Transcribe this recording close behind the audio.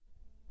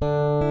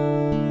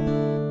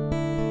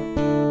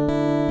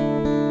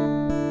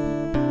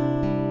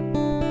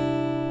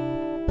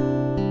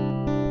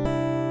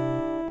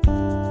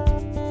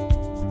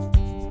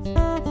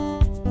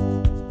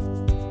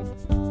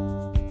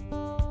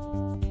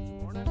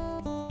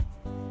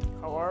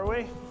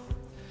everybody?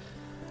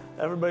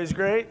 Everybody's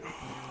great?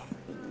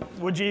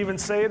 Would you even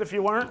say it if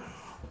you weren't?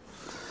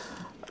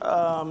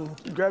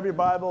 Grab your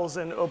Bibles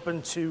and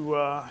open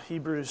to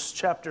Hebrews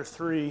chapter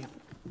 3.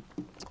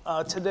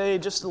 Today,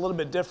 just a little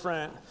bit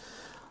different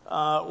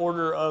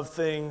order of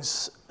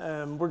things.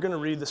 We're going to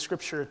read the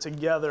scripture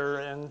together,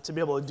 and to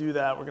be able to do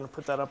that, we're going to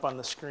put that up on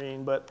the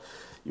screen. But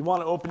you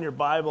want to open your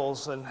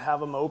Bibles and have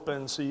them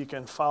open so you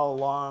can follow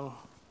along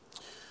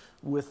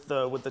with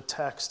the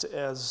text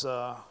as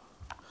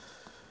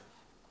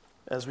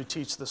we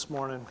teach this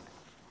morning.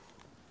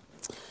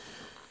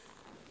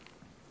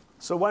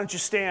 So why don't you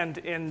stand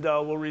and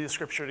we'll read the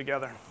scripture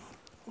together.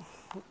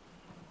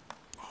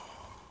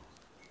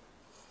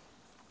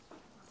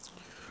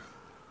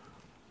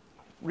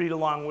 Read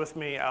along with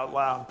me out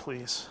loud,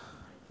 please.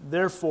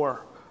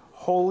 Therefore,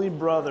 holy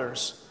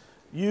brothers,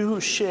 you who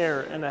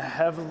share in a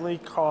heavenly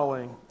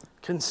calling,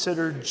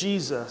 consider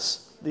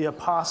Jesus, the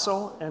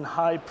apostle and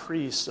high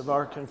priest of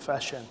our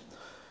confession,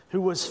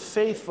 who was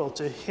faithful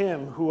to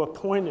him who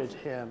appointed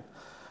him,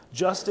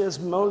 just as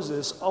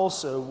Moses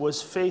also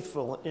was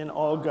faithful in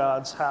all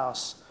God's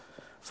house.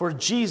 For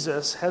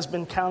Jesus has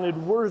been counted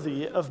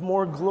worthy of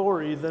more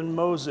glory than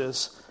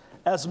Moses,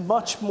 as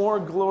much more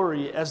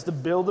glory as the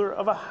builder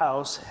of a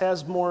house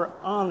has more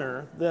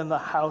honor than the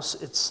house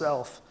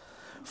itself.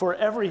 For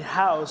every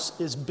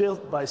house is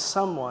built by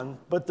someone,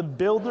 but the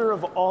builder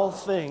of all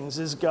things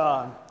is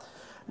God.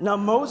 Now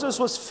Moses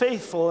was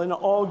faithful in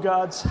all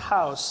God's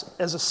house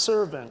as a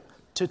servant,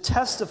 to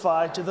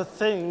testify to the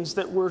things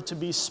that were to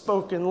be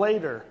spoken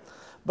later.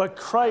 But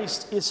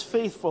Christ is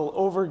faithful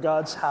over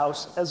God's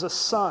house as a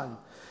son,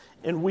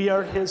 and we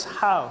are his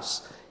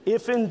house,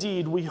 if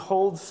indeed we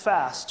hold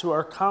fast to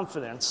our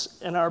confidence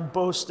and our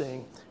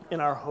boasting in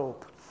our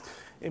hope.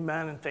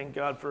 Amen, and thank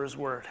God for his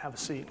word. Have a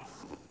seat.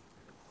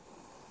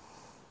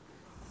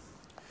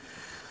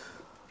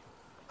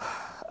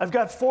 I've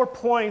got 4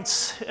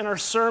 points in our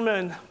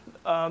sermon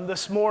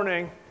this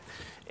morning,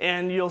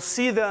 and you'll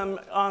see them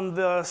on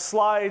the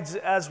slides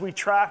as we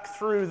track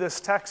through this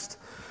text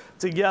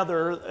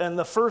together. And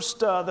the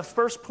first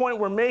point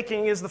we're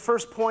making is the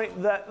first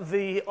point that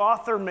the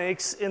author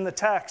makes in the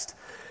text.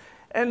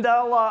 And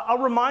I'll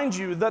remind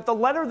you that the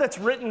letter that's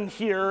written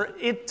here,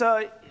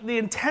 the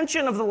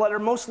intention of the letter,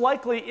 most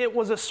likely it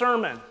was a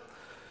sermon.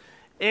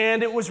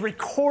 And it was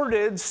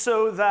recorded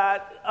so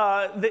that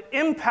the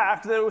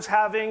impact that it was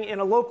having in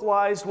a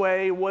localized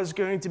way was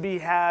going to be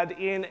had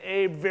in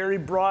a very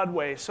broad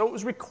way. So it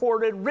was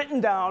recorded,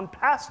 written down,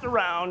 passed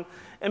around,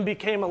 and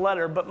became a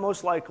letter, but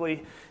most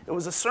likely it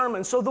was a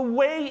sermon. So the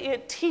way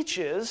it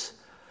teaches,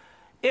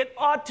 it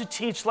ought to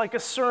teach like a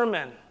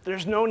sermon.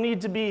 There's no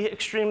need to be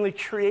extremely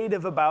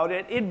creative about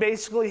it. It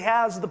basically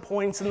has the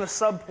points and the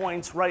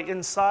subpoints right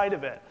inside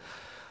of it.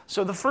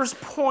 So the first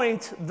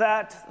point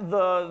that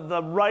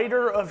the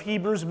writer of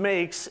Hebrews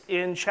makes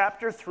in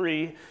chapter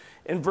 3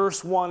 in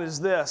verse 1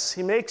 is this.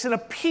 He makes an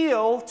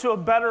appeal to a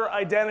better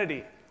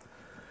identity.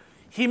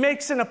 He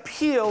makes an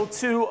appeal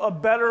to a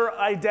better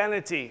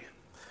identity.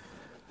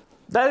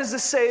 That is to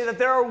say that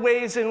there are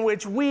ways in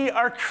which we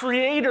are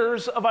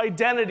creators of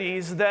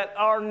identities that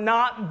are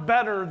not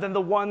better than the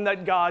one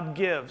that God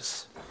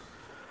gives.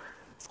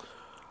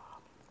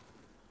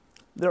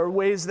 There are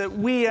ways that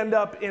we end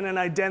up in an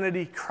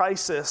identity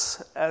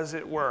crisis, as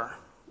it were.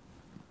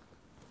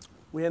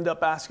 We end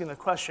up asking the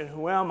question,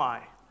 who am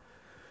I?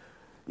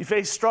 You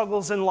face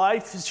struggles in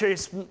life, you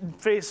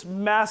face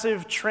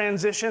massive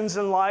transitions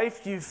in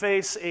life, you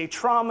face a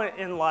trauma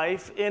in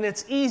life, and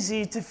it's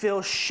easy to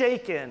feel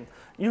shaken.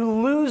 You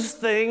lose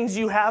things,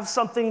 you have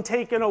something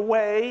taken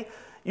away,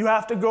 you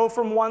have to go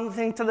from one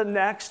thing to the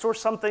next, or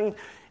something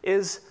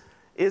is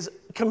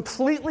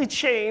completely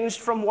changed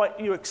from what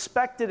you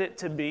expected it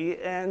to be,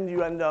 and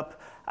you end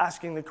up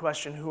asking the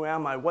question, who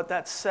am I? What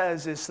that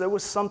says is there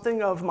was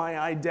something of my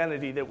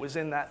identity that was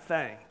in that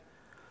thing.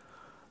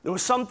 There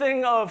was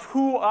something of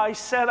who I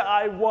said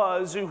I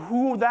was,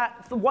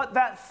 what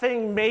that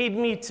thing made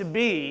me to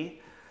be,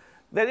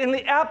 that in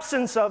the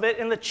absence of it,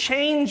 in the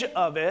change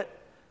of it,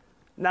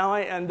 now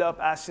I end up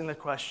asking the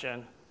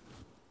question,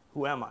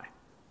 who am I?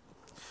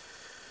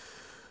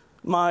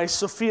 My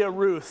Sophia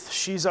Ruth,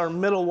 she's our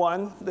middle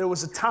one. There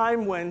was a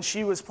time when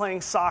she was playing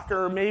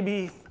soccer,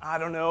 maybe,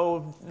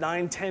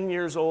 9, 10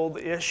 years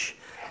old-ish.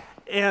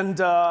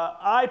 And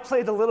I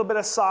played a little bit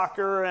of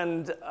soccer,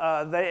 and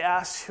they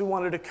asked who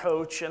wanted to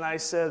coach, and I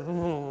said,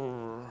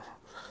 And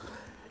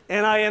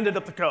I ended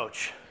up the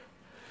coach.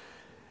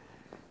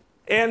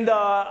 And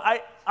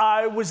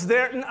I was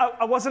there.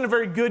 I wasn't a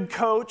very good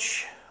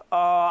coach.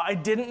 I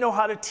didn't know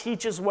how to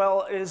teach as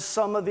well as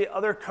some of the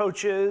other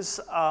coaches.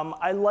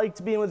 I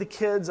liked being with the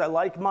kids. I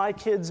liked my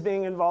kids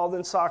being involved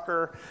in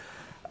soccer.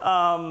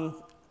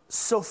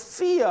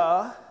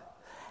 Sophia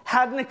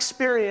had an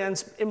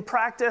experience in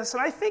practice,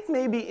 and I think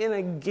maybe in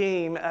a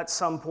game at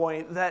some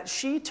point, that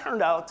she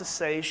turned out to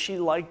say she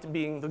liked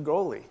being the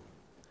goalie.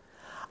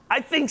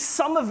 I think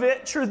some of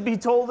it, truth be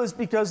told, is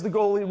because the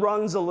goalie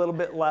runs a little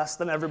bit less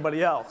than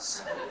everybody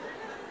else.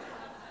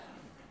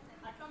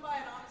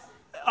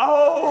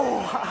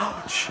 Oh,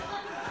 ouch.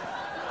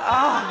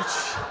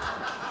 Ouch.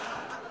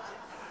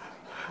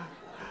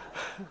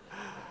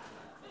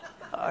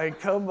 I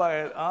come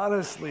by it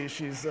honestly,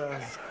 she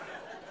says.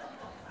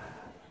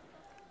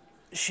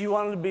 She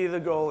wanted to be the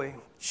goalie.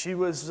 She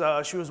was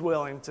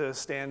willing to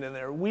stand in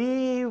there.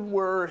 We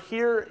were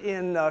here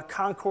in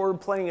Concord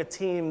playing a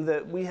team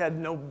that we had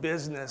no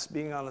business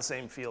being on the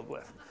same field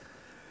with.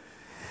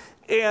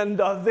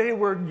 And they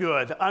were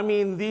good. I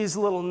mean, these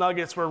little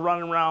nuggets were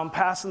running around,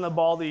 passing the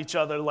ball to each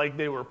other like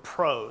they were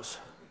pros.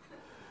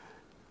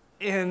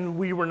 And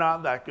we were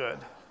not that good.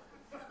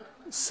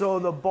 So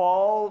the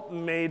ball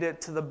made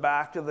it to the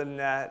back of the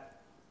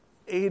net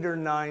 8 or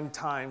 9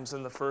 times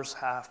in the first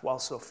half while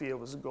Sophia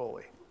was a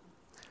goalie.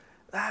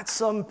 That's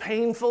some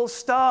painful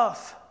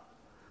stuff.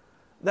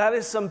 That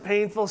is some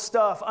painful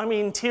stuff. I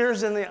mean,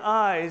 tears in the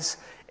eyes.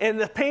 And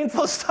the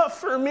painful stuff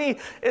for me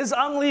is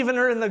I'm leaving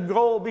her in the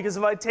goal because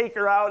if I take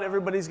her out,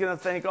 everybody's going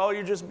to think, oh,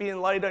 you're just being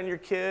light on your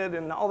kid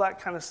and all that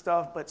kind of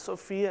stuff. But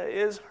Sophia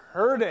is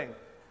hurting.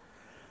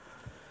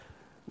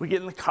 We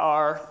get in the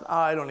car.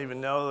 I don't even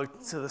know.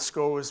 The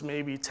score was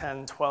maybe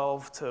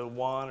 10-12 to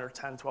 1 or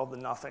 10-12 to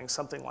nothing,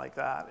 something like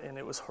that. And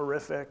it was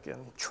horrific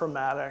and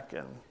traumatic.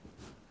 And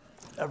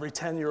every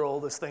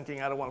 10-year-old is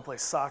thinking, I don't want to play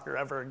soccer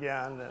ever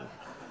again. And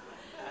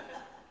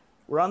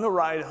we're on the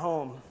ride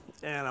home,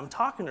 and I'm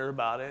talking to her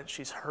about it.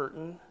 She's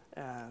hurting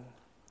and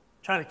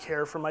trying to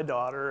care for my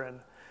daughter. And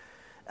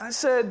I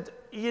said,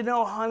 you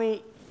know,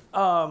 honey,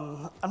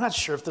 I'm not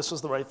sure if this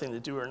was the right thing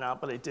to do or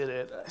not, but I did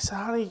it. I said,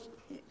 honey,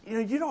 you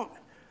know,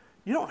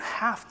 you don't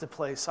have to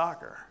play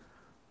soccer.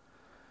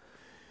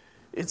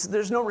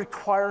 There's no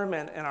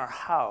requirement in our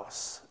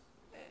house.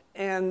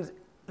 And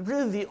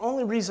really the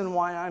only reason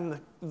why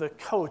I'm the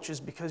coach is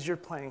because you're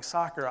playing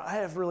soccer. I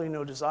have really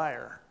no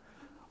desire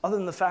other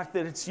than the fact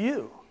that it's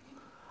you.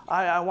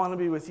 I want to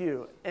be with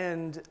you.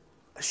 And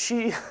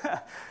she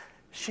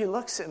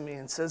looks at me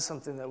and says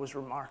something that was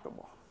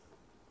remarkable.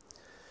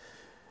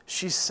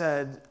 She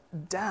said,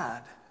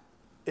 Dad,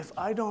 if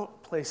I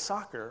don't play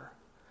soccer,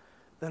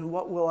 then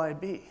what will I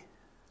be?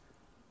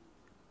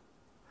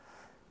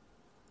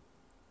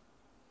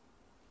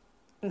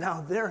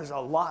 Now, there is a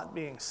lot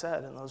being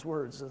said in those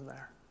words, isn't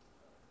there?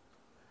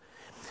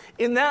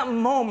 In that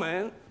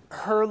moment,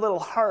 her little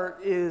heart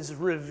is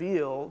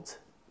revealed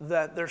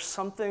that there's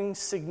something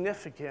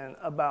significant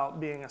about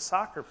being a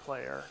soccer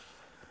player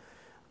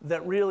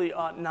that really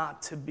ought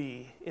not to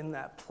be in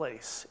that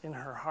place in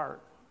her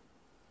heart.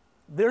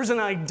 There's an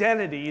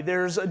identity,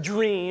 there's a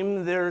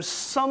dream, there's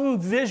some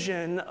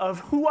vision of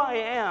who I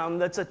am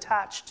that's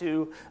attached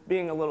to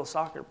being a little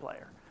soccer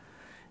player.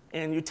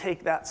 And you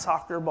take that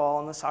soccer ball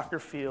on the soccer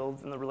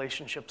field and the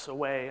relationships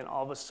away, and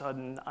all of a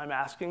sudden I'm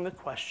asking the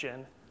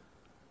question,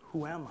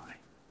 who am I?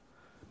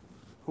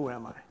 Who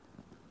am I?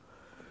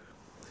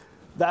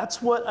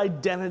 That's what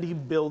identity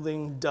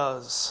building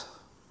does.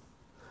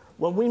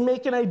 When we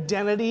make an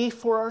identity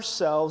for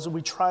ourselves and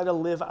we try to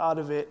live out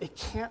of it, it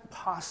can't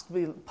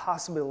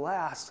possibly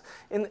last.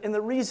 And the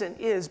reason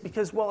is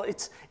because, well,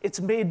 it's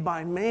made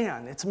by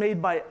man. It's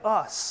made by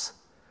us.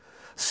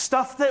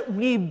 Stuff that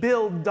we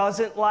build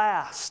doesn't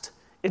last.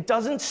 It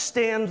doesn't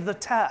stand the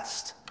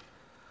test.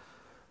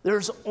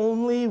 There's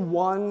only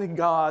one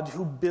God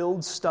who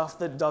builds stuff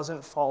that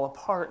doesn't fall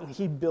apart, and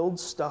he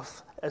builds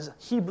stuff, as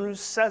Hebrews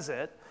says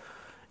it,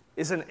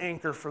 is an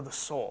anchor for the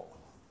soul.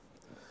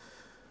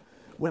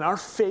 When our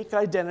fake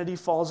identity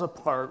falls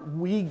apart,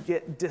 we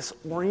get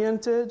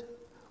disoriented,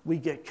 we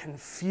get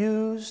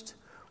confused,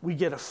 we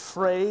get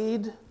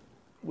afraid,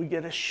 we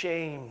get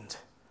ashamed.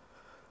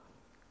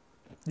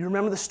 You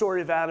remember the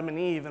story of Adam and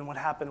Eve and what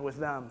happened with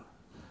them?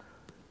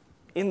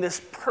 In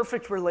this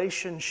perfect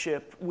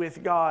relationship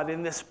with God,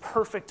 in this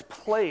perfect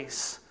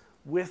place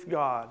with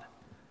God,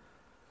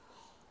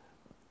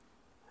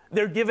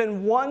 they're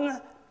given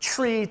one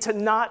tree to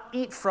not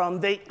eat from.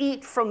 They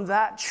eat from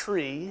that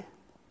tree.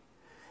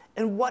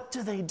 And what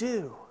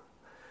do?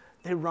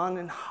 They run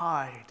and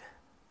hide.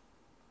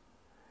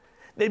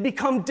 They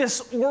become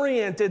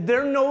disoriented.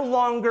 They're no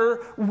longer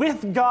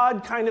with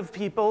God kind of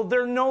people.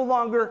 They're no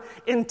longer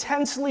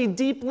intensely,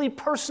 deeply,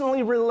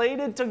 personally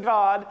related to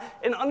God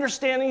and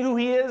understanding who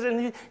he is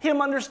and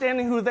him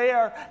understanding who they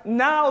are.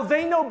 Now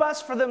they know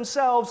best for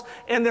themselves,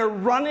 and they're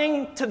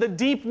running to the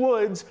deep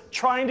woods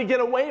trying to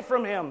get away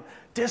from him.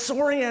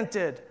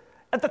 Disoriented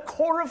at the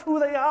core of who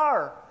they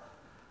are.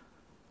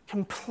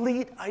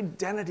 Complete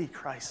identity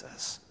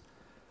crisis.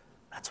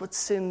 That's what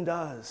sin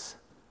does.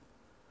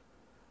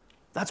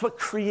 That's what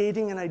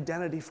creating an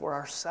identity for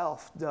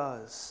ourselves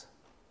does.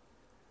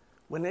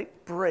 When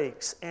it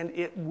breaks, and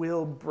it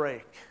will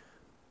break,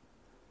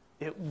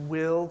 it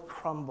will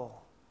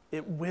crumble,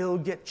 it will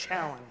get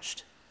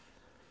challenged,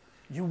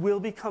 you will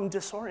become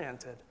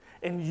disoriented.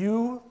 And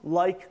you,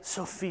 like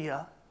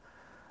Sophia,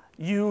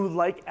 you,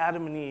 like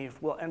Adam and Eve,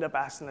 will end up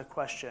asking the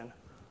question,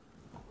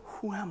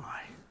 who am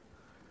I?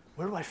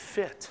 Where do I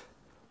fit?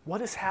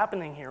 What is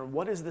happening here?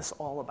 What is this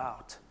all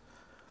about?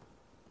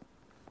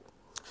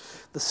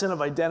 The sin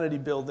of identity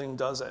building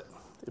does it.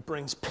 It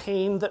brings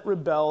pain that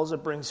rebels,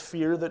 it brings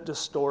fear that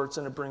distorts,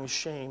 and it brings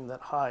shame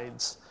that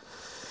hides.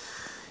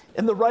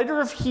 And the writer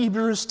of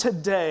Hebrews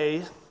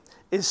today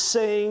is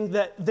saying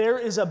that there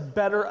is a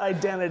better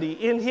identity.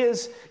 In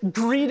his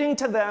greeting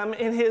to them,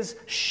 in his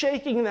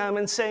shaking them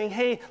and saying,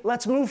 hey,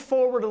 let's move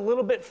forward a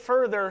little bit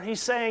further,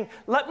 he's saying,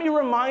 let me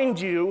remind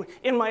you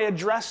in my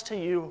address to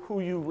you who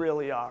you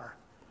really are.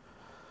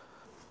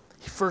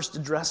 He first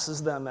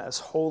addresses them as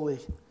holy.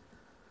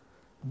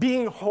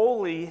 Being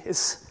holy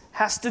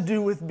has to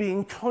do with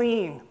being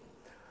clean.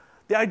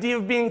 The idea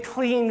of being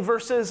clean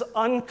versus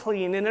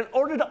unclean. And in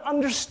order to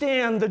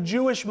understand the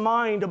Jewish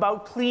mind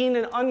about clean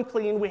and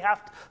unclean, we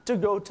have to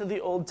go to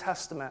the Old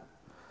Testament.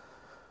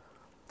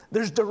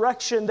 There's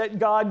direction that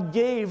God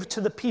gave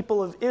to the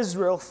people of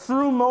Israel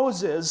through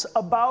Moses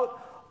about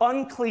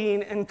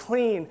unclean and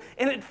clean.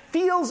 And it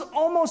feels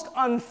almost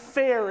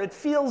unfair. It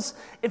feels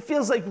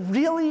like,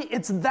 really,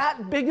 it's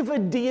that big of a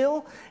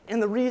deal? And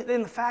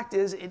the fact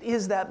is, it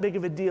is that big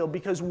of a deal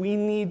because we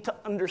need to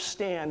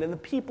understand, and the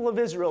people of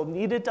Israel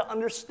needed to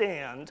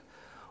understand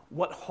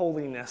what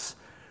holiness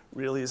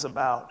really is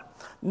about.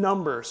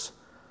 Numbers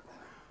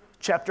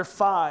chapter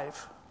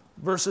 5,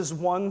 verses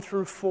 1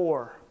 through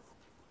 4.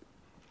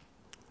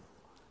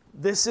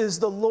 This is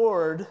the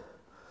Lord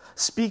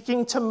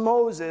speaking to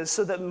Moses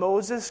so that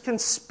Moses can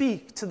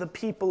speak to the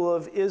people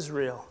of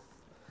Israel.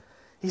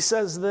 He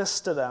says this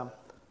to them.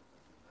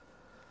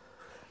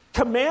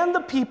 Command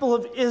the people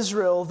of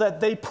Israel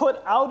that they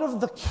put out of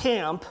the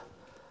camp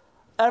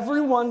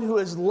everyone who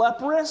is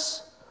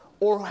leprous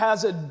or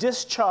has a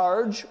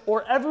discharge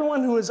or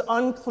everyone who is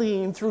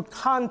unclean through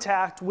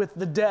contact with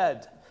the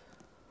dead.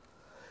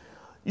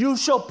 You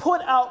shall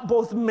put out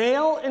both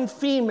male and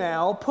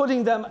female,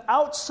 putting them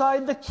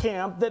outside the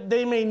camp, that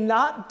they may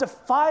not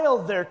defile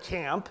their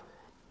camp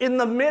in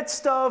the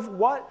midst of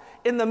what?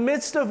 In the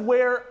midst of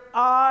where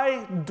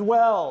I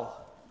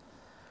dwell.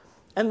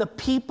 And the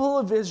people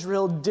of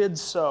Israel did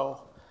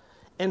so,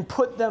 and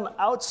put them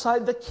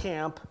outside the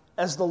camp,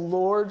 as the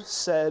Lord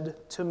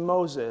said to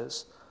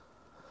Moses.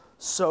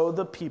 So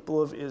the people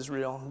of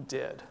Israel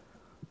did.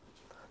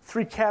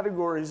 3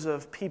 categories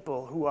of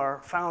people who are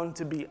found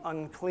to be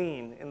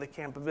unclean in the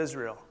camp of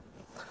Israel.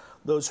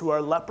 Those who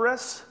are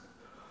leprous,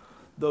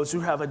 those who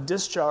have a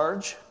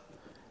discharge,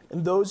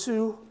 and those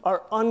who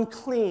are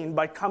unclean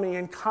by coming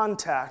in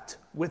contact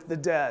with the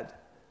dead.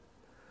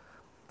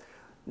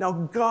 Now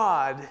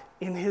God,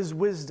 in his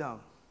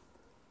wisdom,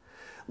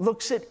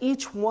 looks at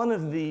each one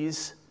of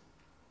these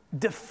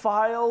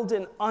defiled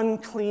and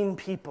unclean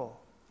people,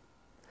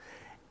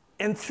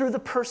 and through the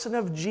person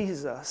of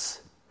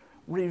Jesus,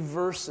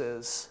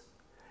 reverses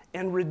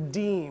and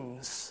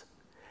redeems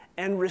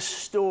and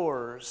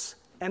restores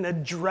and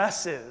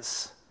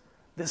addresses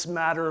this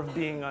matter of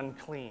being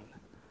unclean.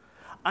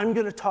 I'm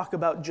going to talk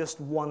about just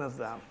one of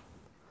them.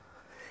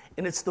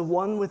 And it's the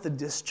one with the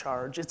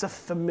discharge. It's a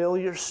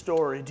familiar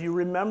story. Do you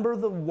remember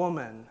the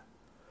woman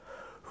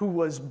who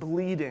was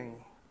bleeding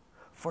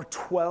for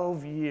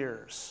 12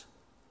 years?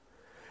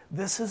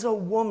 This is a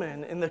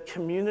woman in the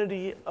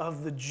community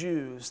of the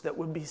Jews that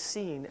would be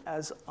seen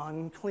as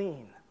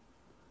unclean.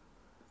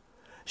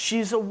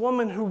 She's a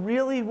woman who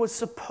really was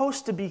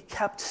supposed to be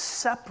kept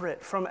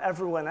separate from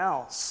everyone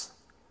else.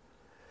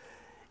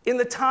 In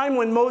the time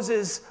when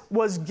Moses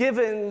was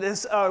gave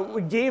this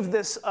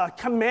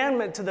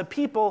commandment to the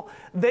people,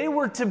 they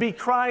were to be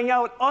crying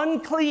out,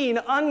 unclean,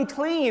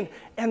 unclean.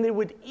 And they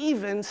would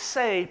even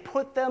say,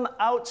 put them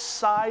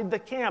outside the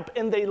camp.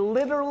 And they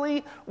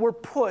literally were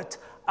put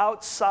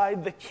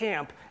outside the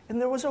camp. And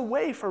there was a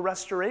way for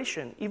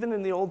restoration, even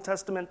in the Old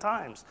Testament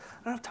times.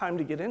 I don't have time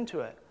to get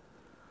into it.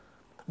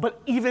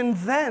 But even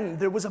then,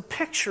 there was a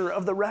picture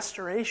of the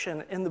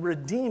restoration and the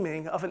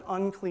redeeming of an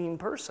unclean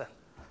person.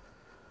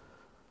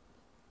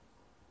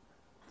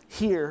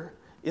 Here,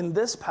 in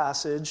this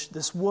passage,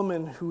 this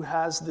woman who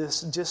has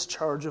this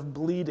discharge of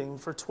bleeding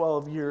for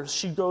 12 years,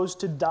 she goes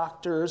to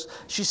doctors,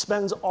 she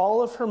spends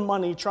all of her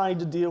money trying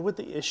to deal with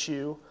the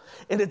issue,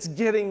 and it's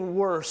getting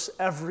worse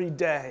every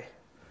day.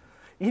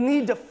 You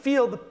need to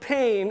feel the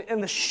pain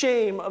and the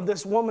shame of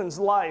this woman's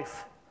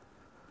life.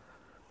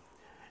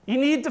 You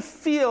need to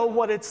feel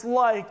what it's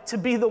like to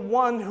be the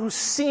one who's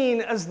seen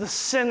as the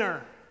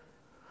sinner,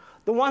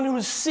 the one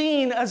who's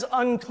seen as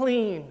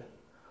unclean,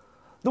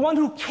 the one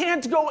who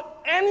can't go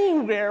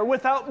anywhere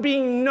without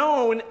being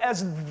known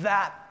as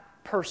that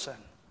person.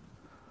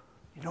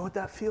 You know what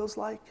that feels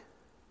like?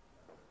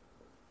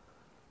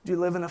 Do you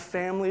live in a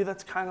family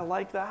that's kind of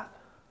like that?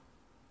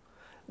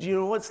 Do you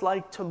know what it's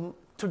like to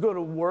go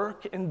to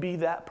work and be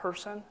that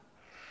person?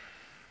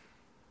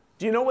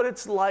 Do you know what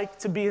it's like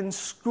to be in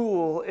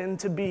school and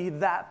to be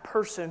that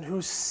person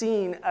who's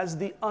seen as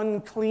the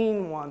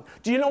unclean one?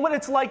 Do you know what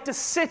it's like to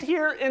sit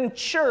here in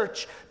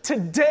church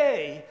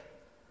today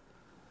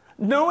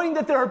knowing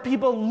that there are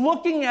people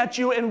looking at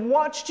you and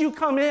watched you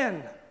come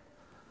in?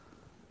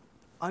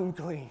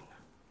 Unclean.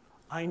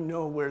 I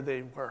know where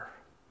they were.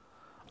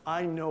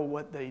 I know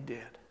what they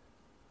did.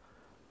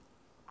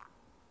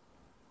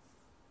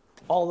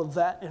 All of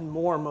that and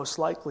more, most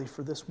likely,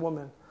 for this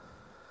woman.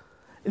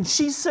 And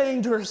she's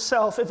saying to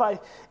herself, if I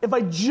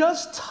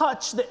just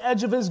touch the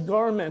edge of his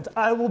garment,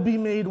 I will be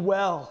made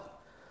well.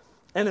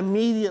 And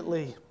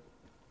immediately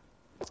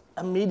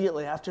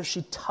after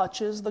she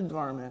touches the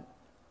garment,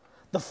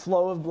 the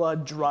flow of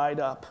blood dried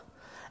up,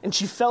 and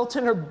she felt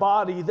in her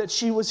body that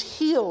she was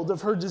healed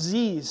of her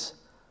disease.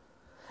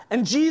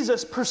 And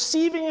Jesus,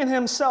 perceiving in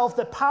himself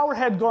that power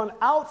had gone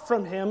out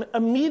from him,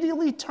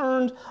 immediately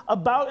turned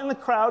about in the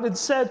crowd and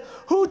said,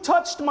 "Who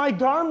touched my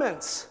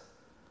garments?"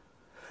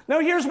 Now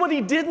here's what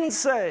he didn't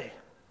say.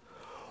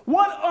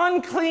 "What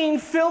unclean,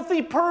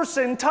 filthy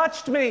person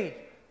touched me?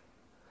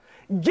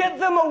 Get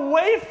them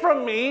away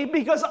from me,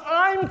 because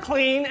I'm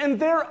clean and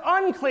they're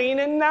unclean,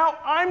 and now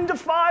I'm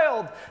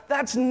defiled."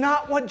 That's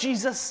not what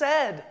Jesus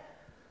said.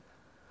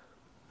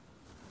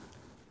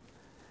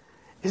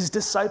 His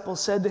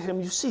disciples said to him,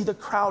 "You see, the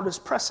crowd is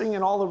pressing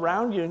in all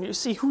around you, and you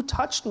see, who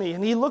touched me?"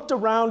 And he looked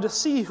around to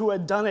see who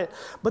had done it.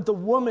 But the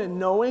woman,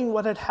 knowing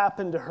what had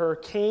happened to her,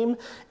 came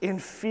in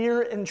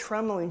fear and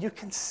trembling. You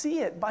can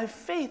see it. By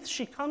faith,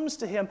 she comes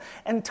to him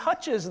and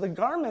touches the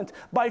garment.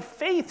 By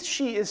faith,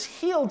 she is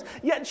healed.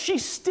 Yet she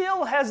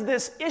still has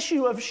this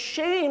issue of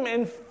shame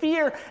and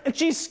fear, and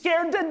she's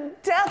scared to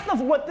death of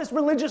what this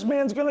religious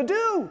man's going to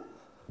do.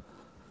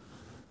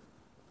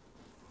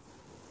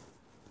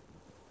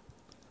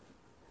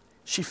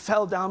 She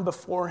fell down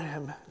before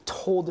him,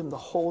 told him the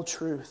whole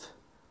truth.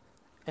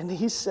 And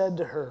he said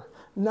to her,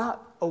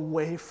 "Not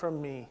away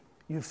from me,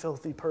 you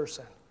filthy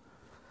person."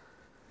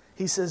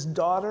 He says,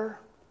 "Daughter,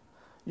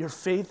 your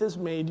faith has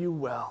made you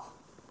well.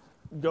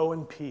 Go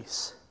in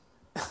peace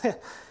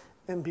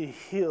and be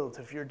healed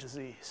of your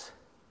disease."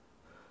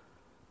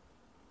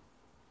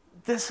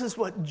 This is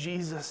what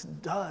Jesus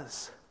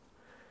does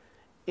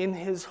in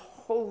his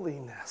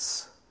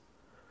holiness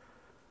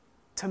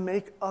to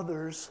make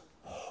others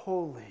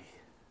holy.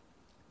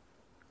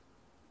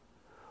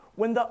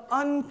 When the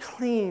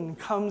unclean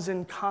comes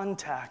in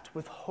contact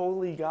with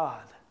holy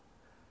God,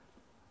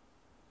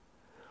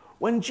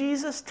 when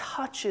Jesus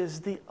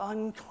touches the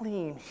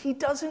unclean, he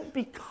doesn't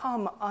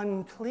become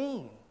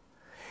unclean.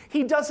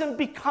 He doesn't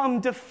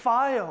become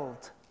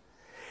defiled.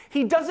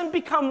 He doesn't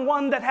become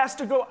one that has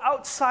to go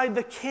outside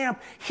the camp.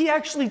 He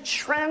actually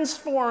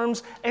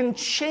transforms and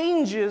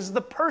changes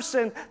the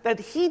person that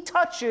he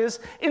touches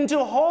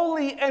into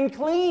holy and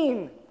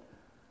clean.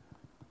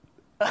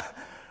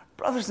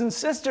 Brothers and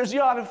sisters, you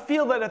ought to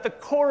feel that at the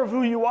core of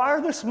who you are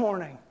this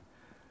morning.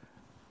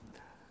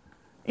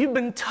 You've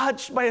been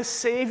touched by a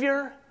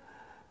Savior.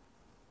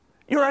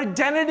 Your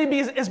identity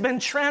has been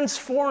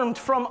transformed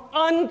from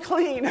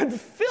unclean and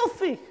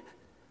filthy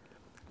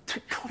to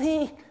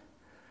clean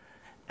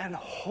and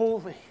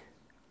holy.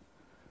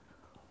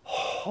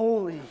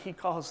 Holy, he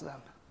calls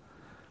them.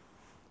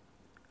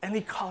 And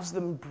he calls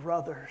them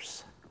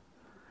brothers.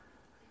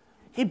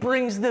 He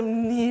brings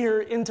them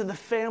near into the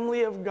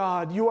family of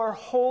God. You are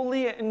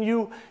holy, and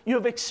you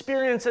have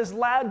experienced, as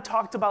Lad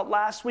talked about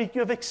last week, you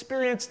have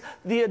experienced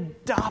the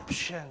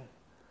adoption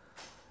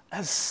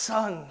as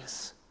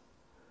sons.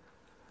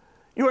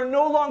 You are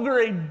no longer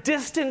a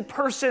distant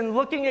person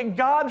looking at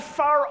God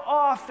far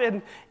off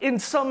and in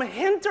some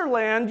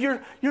hinterland.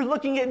 You're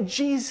looking at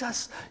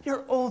Jesus,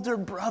 your older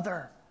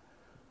brother,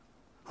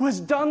 who has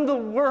done the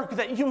work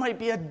that you might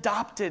be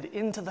adopted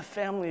into the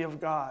family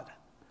of God.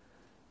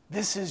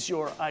 This is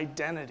your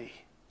identity.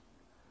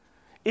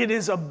 It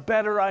is a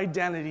better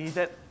identity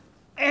that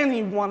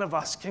any one of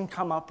us can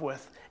come up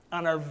with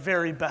on our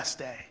very best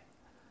day.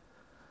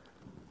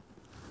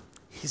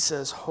 He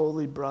says,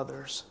 holy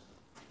brothers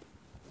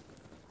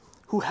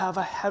who have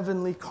a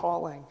heavenly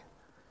calling,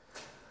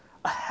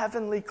 a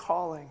heavenly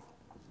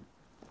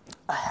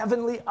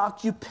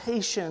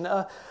occupation,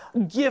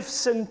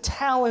 gifts and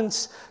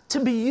talents to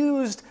be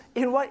used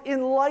in what?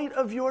 In light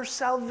of your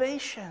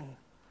salvation.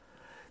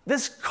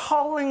 This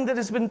calling that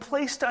has been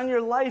placed on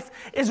your life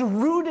is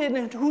rooted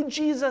in who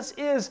Jesus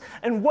is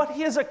and what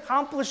he has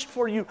accomplished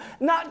for you,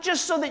 not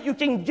just so that you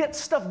can get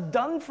stuff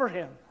done for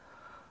him.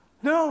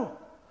 No,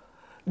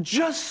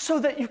 just so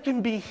that you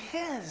can be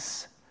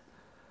his.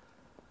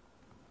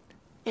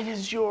 It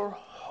is your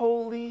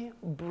holy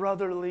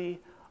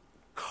brotherly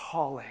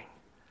calling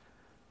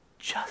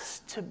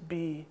just to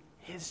be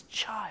his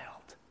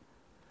child.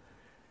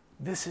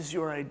 This is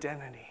your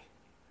identity.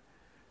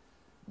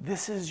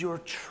 This is your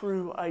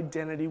true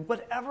identity.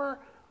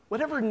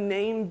 Whatever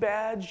name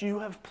badge you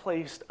have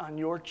placed on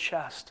your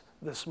chest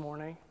this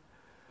morning,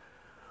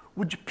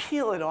 would you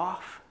peel it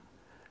off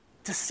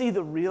to see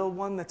the real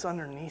one that's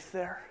underneath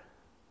there?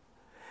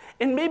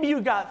 And maybe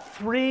you got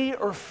 3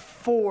 or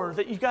 4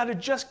 that you got to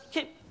just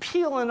keep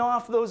peeling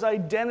off those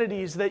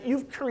identities that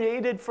you've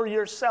created for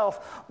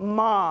yourself.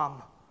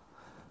 Mom,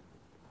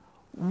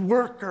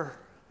 worker,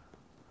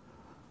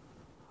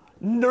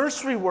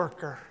 nursery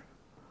worker,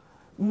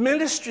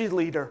 ministry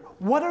leader.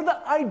 What are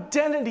the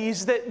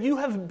identities that you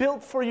have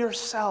built for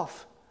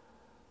yourself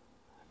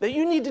that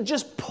you need to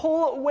just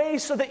pull away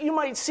so that you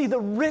might see the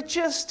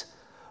richest,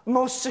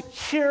 most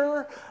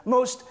secure,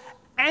 most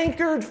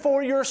anchored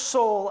for your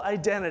soul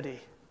identity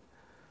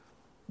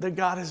that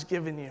God has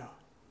given you,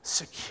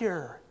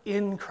 secure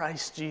in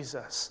Christ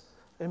Jesus?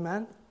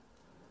 Amen?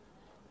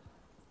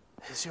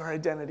 Is your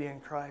identity in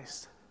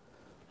Christ.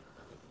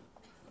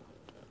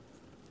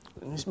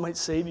 And you might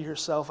say to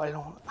yourself, I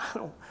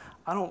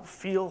don't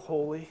feel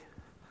holy.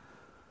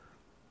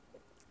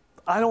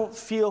 I don't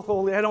feel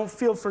holy. I don't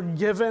feel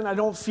forgiven. I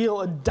don't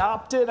feel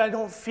adopted. I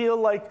don't feel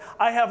like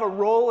I have a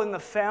role in the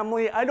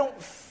family. I don't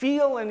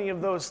feel any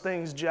of those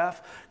things,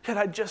 Jeff. Could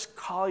I just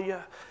call you?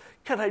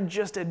 Could I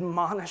just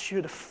admonish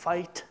you to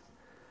fight?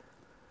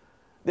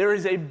 There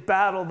is a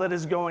battle that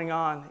is going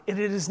on. It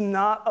is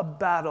not a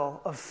battle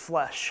of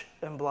flesh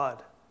and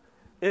blood.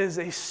 It is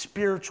a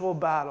spiritual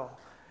battle.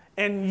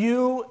 And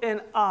you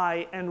and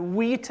I and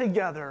we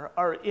together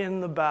are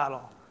in the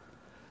battle,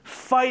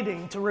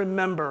 fighting to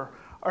remember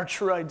our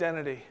true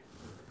identity.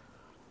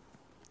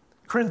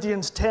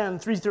 Corinthians 10,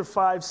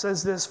 3-5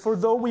 says this, "For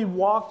though we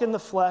walk in the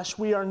flesh,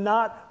 we are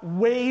not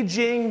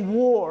waging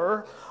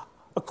war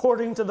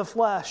according to the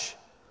flesh."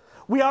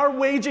 We are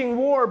waging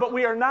war, but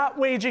we are not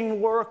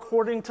waging war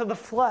according to the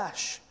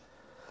flesh.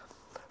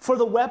 "For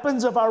the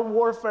weapons of our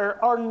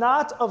warfare are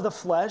not of the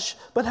flesh,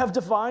 but have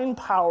divine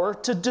power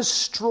to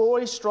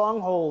destroy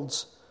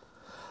strongholds.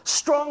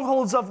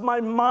 Strongholds of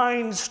my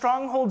mind,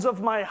 strongholds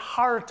of my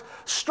heart,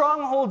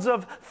 strongholds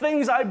of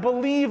things I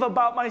believe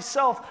about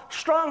myself,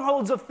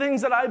 strongholds of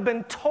things that I've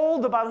been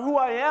told about who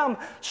I am,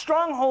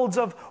 strongholds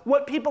of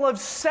what people have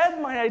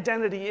said my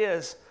identity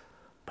is,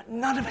 but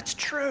none of it's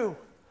true.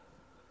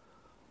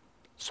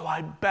 So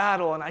I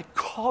battle, and I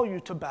call you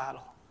to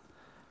battle,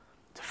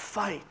 to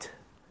fight,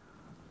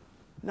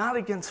 not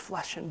against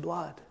flesh and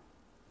blood."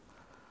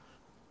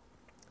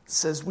 It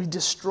says we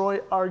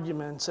destroy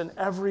arguments and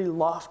every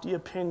lofty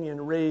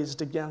opinion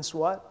raised against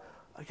what?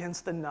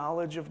 Against the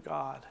knowledge of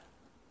God.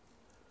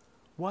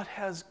 What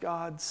has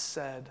God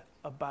said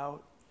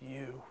about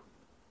you?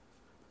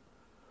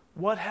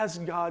 What has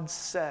God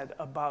said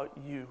about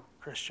you,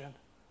 Christian?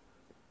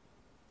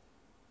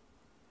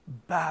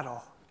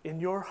 Battle in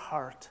your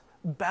heart.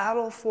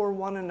 Battle for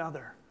one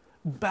another.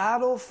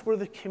 Battle for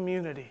the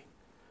community,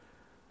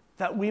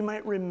 that we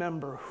might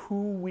remember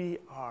who we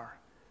are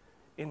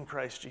in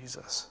Christ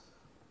Jesus.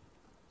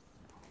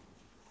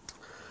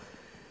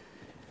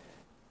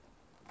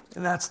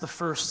 And that's the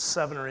first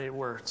 7 or 8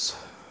 words.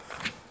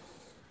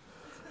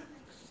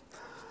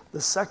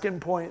 The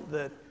second point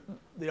that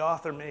the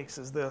author makes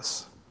is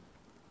this.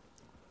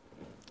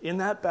 In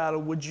that battle,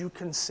 would you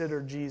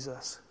consider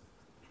Jesus?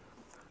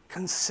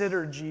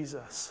 Consider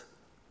Jesus.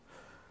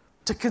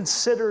 To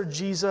consider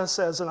Jesus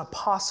as an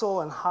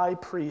apostle and high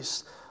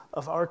priest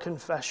of our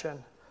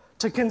confession.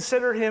 To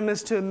consider him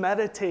is to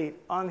meditate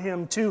on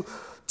him, to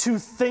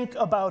think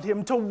about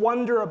him, to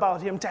wonder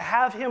about him, to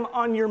have him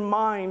on your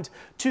mind,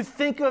 to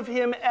think of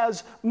him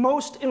as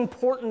most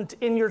important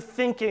in your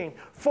thinking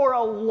for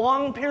a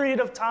long period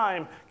of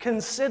time.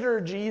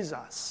 Consider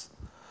Jesus.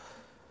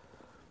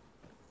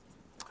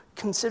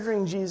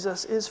 Considering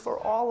Jesus is for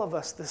all of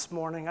us this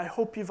morning. I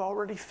hope you've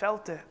already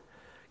felt it.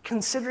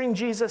 Considering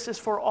Jesus is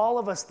for all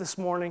of us this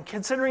morning.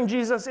 Considering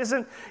Jesus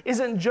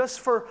isn't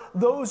just for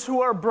those who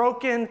are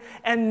broken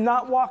and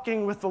not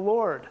walking with the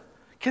Lord.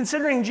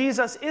 Considering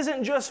Jesus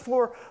isn't just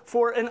for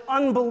an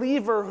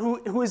unbeliever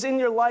who is in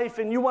your life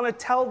and you want to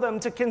tell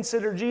them to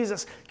consider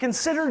Jesus.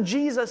 Consider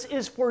Jesus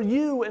is for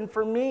you and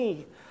for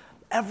me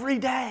every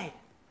day.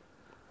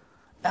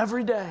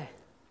 Every day.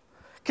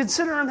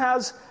 Consider him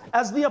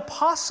as the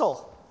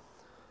apostle.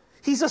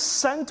 He's a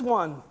sent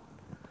one.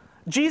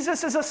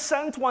 Jesus is a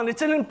sent one.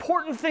 It's an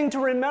important thing to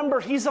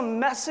remember. He's a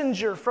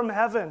messenger from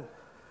heaven.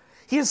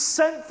 He is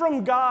sent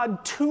from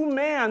God to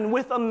man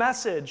with a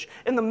message,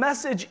 and the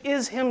message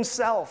is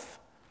himself.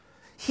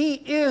 He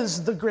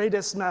is the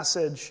greatest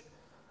message.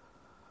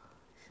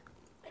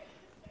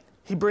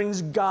 He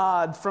brings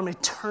God from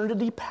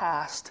eternity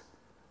past.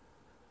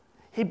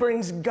 He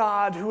brings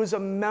God, who is a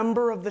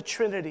member of the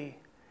Trinity,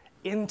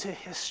 into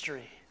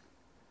history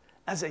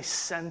as a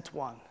sent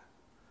one.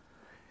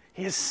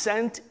 He is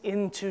sent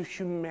into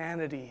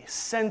humanity,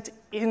 sent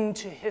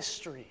into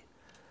history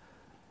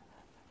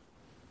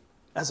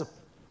as a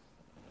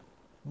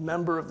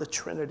member of the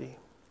Trinity.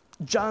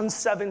 John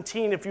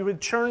 17, if you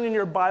would turn in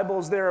your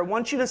Bibles there, I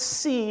want you to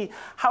see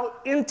how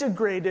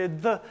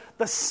integrated the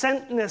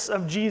sentness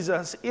of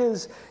Jesus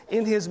is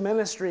in his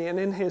ministry and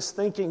in his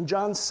thinking.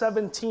 John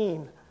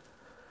 17.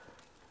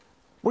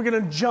 We're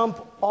going to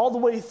jump all the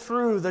way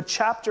through the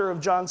chapter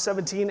of John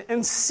 17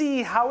 and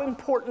see how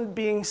important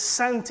being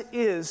sent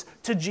is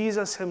to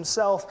Jesus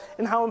himself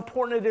and how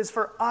important it is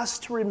for us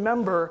to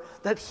remember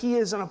that he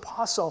is an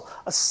apostle,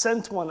 a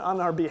sent one on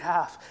our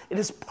behalf. It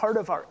is part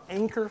of our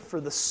anchor for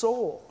the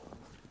soul.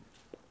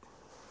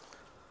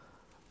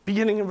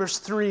 Beginning in verse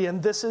 3,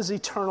 "And this is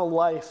eternal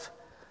life,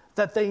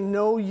 that they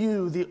know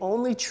you, the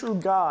only true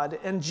God,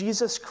 and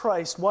Jesus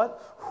Christ,"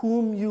 what?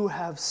 "Whom you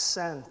have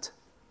sent.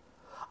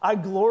 I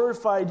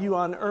glorified you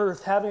on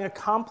earth, having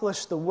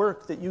accomplished the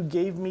work that you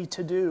gave me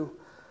to do.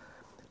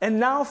 And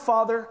now,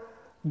 Father,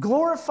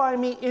 glorify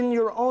me in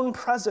your own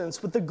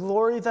presence with the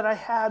glory that I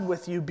had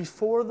with you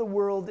before the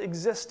world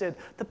existed."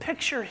 The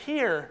picture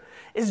here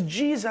is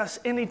Jesus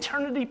in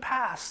eternity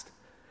past,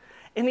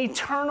 in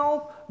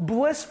eternal,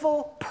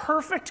 blissful,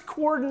 perfect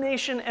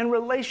coordination and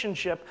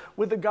relationship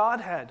with the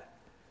Godhead.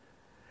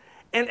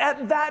 And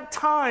at that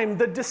time,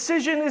 the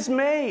decision is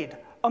made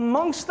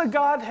amongst the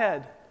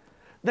Godhead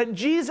that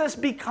Jesus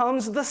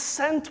becomes the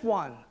sent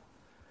one.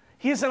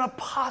 He is an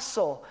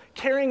apostle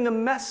carrying the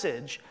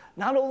message,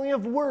 not only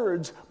of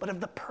words, but of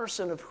the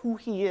person of who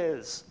he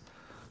is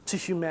to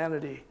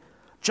humanity.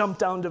 Jump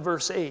down to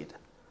verse 8.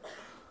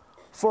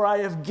 For I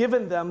have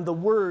given them the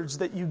words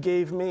that you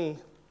gave me.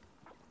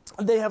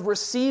 They have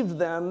received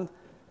them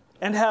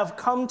and have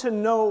come to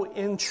know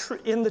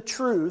in the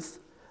truth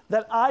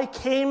that I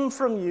came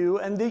from you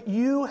and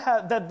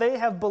that they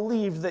have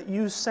believed that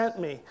you sent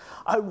me.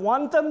 I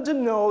want them to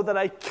know that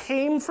I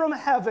came from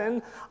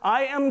heaven.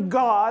 I am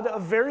God, a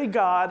very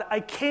God. I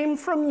came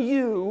from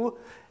you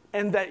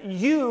and that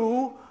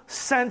you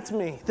sent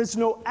me. There's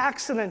no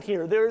accident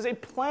here. There is a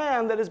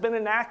plan that has been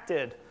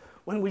enacted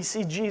when we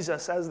see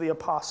Jesus as the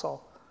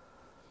apostle.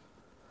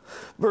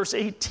 Verse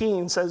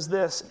 18 says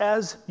this,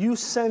 as you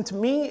sent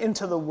me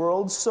into the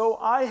world, so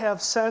I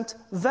have sent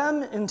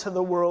them into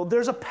the world.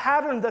 There's a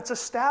pattern that's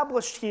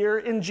established here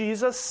in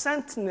Jesus'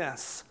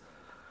 sentness.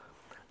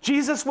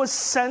 Jesus was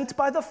sent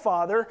by the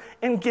Father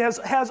and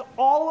has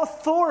all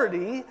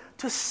authority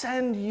to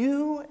send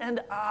you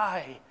and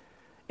I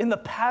in the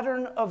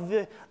pattern of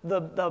the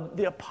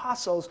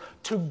apostles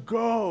to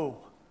go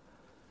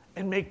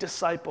and make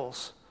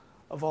disciples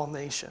of all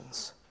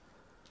nations.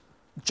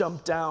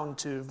 Jump down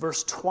to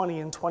verse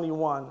 20 and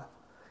 21.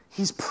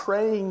 He's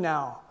praying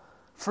now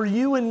for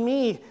you and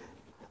me,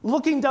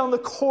 looking down the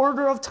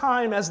corridor of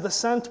time as the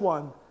sent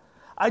one.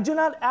 I do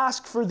not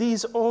ask for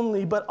these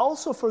only, but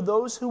also for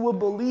those who will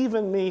believe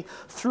in me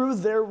through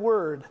their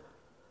word,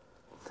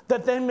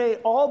 that they may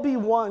all be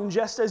one,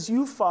 just as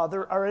you,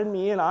 Father, are in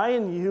me and I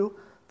in you,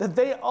 that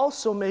they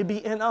also may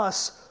be in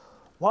us.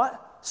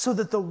 What? So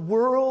that the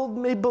world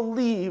may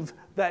believe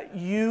that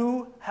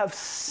you have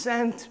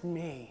sent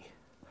me.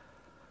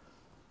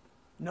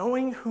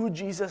 Knowing who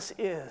Jesus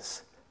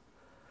is,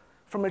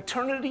 from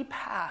eternity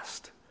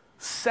past,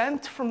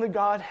 sent from the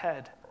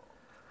Godhead,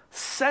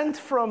 sent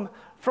from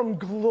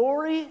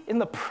glory in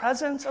the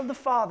presence of the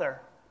Father,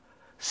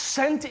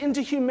 sent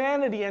into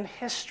humanity and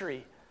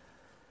history,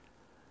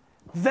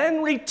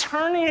 then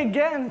returning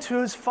again to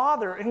his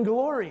Father in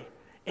glory.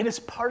 It is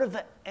part of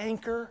the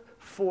anchor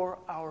for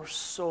our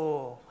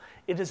soul.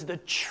 It is the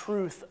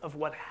truth of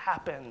what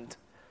happened.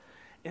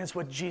 It is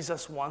what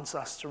Jesus wants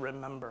us to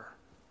remember.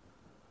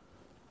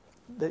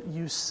 That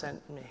you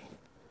sent me.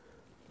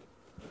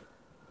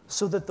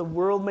 So that the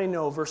world may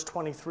know, verse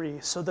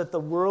 23, so that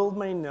the world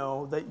may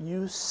know that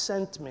you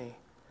sent me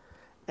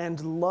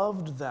and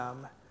loved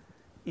them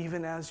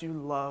even as you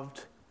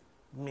loved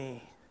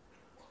me.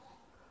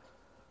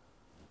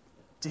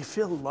 Do you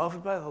feel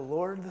loved by the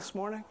Lord this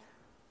morning?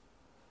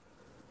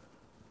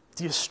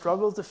 Do you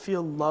struggle to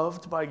feel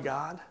loved by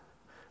God?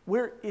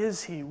 Where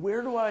is he?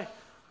 Where do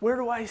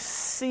I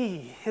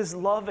see his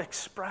love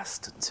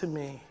expressed to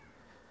me?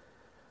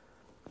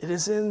 It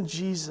is in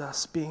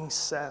Jesus being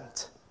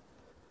sent.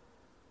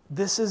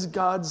 This is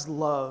God's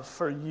love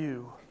for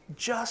you.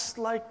 Just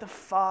like the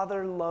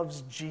Father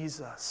loves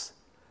Jesus,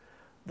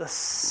 the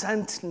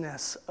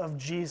sentness of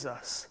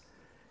Jesus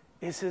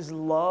is his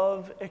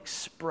love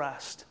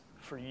expressed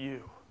for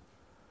you.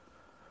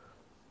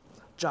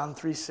 John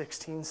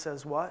 3:16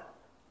 says what?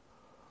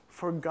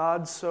 For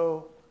God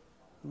so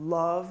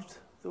loved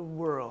the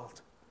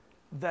world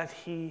that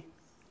he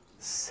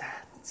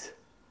sent.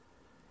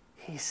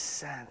 He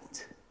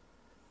sent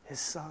his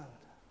Son.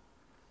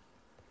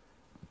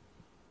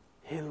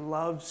 He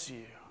loves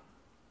you.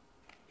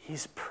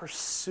 He's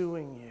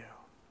pursuing you.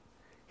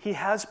 He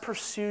has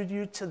pursued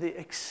you to the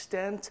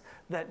extent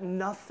that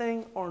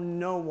nothing or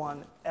no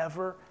one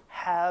ever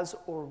has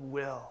or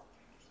will.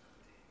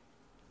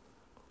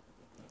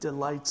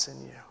 Delights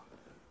in you.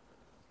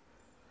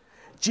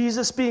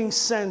 Jesus being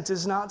sent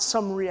is not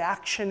some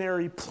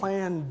reactionary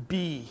plan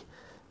B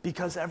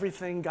because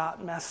everything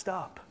got messed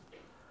up.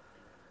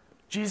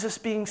 Jesus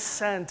being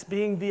sent,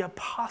 being the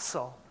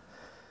apostle,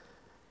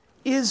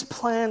 is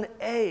plan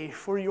A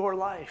for your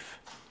life.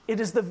 It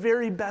is the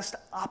very best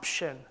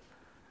option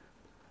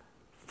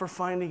for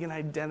finding an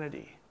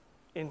identity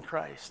in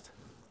Christ.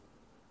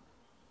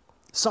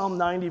 Psalm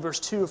 90, verse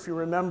 2, if you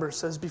remember,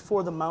 says,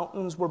 before the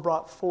mountains were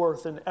brought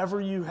forth, and ever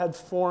you had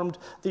formed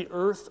the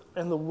earth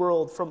and the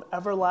world, from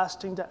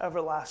everlasting to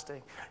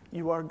everlasting,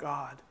 you are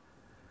God.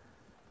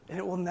 And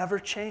it will never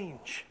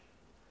change.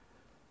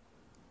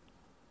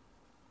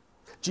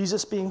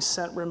 Jesus being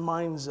sent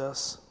reminds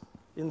us,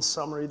 in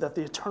summary, that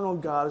the eternal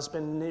God has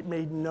been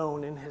made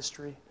known in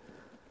history.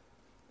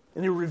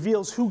 And he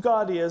reveals who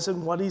God is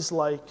and what he's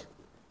like,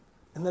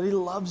 and that he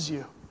loves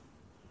you.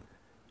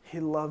 He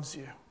loves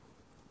you.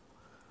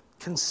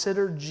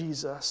 Consider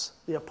Jesus,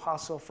 the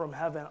apostle from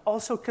heaven.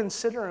 Also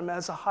consider him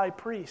as a high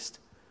priest.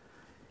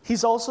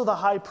 He's also the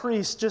high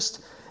priest.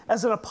 Just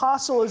as an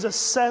apostle is a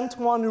sent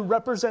one who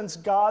represents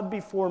God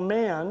before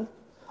man,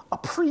 a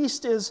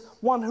priest is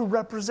one who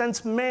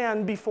represents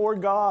man before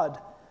God.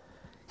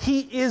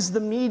 He is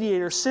the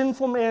mediator.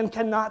 Sinful man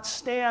cannot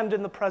stand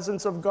in the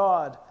presence of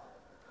God.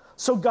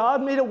 So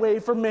God made a way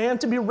for man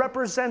to be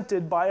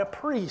represented by a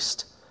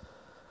priest.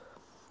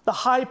 The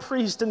high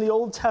priest in the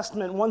Old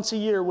Testament once a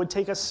year would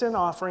take a sin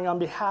offering on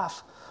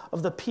behalf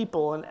of the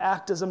people and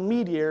act as a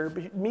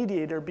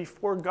mediator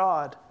before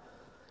God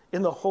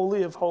in the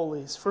Holy of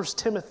Holies. 1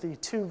 Timothy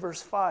 2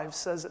 verse 5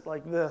 says it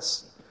like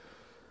this: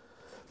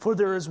 "For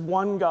there is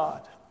one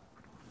God,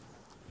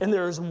 and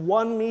there is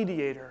one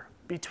mediator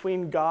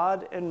between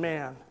God and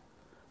man,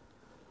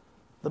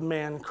 the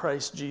man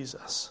Christ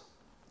Jesus."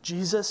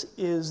 Jesus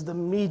is the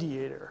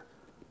mediator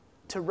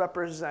to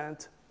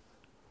represent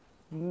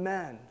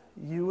men,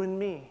 you and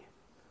me,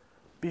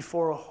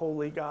 before a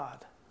holy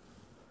God.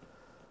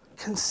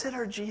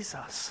 Consider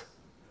Jesus.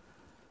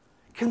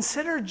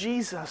 Consider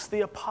Jesus,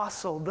 the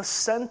apostle, the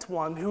sent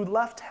one who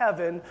left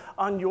heaven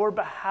on your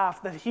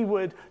behalf, that he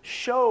would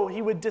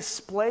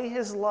display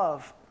his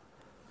love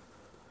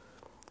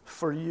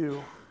for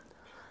you.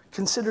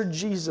 Consider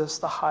Jesus,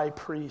 the high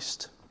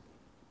priest.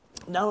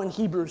 Now in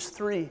Hebrews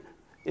 3,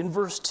 in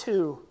verse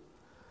 2,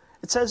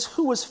 it says,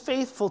 "Who was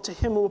faithful to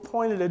him who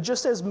appointed it,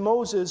 just as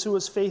Moses, who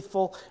was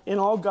faithful in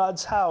all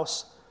God's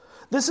house."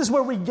 This is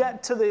where we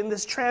get to in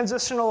this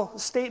transitional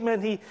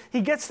statement.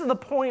 He gets to the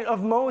point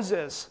of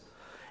Moses.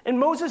 And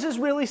Moses is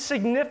really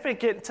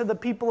significant to the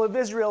people of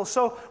Israel.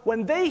 So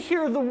when they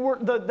hear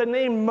the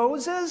name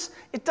Moses,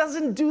 it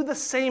doesn't do the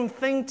same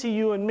thing to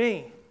you and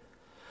me.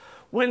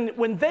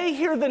 When they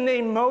hear the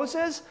name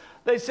Moses,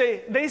 they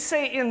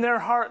say in their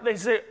heart, they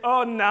say,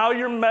 "Oh, now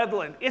you're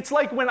meddling." It's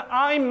like when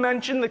I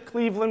mention the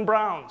Cleveland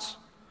Browns.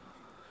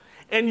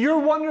 And you're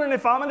wondering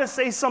if I'm going to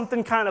say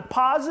something kind of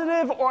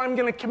positive or I'm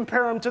going to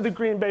compare them to the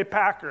Green Bay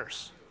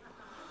Packers.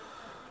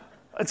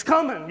 It's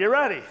coming. Get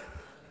ready.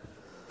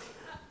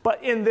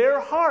 But in their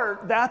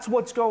heart, that's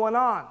what's going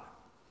on.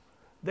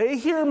 They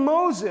hear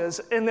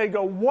Moses and they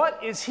go,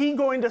 what is he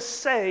going to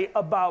say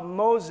about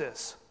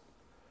Moses?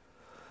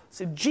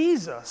 See,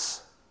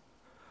 Jesus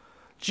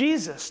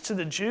to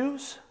the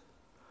Jews,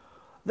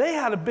 they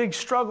had a big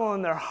struggle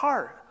in their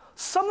heart.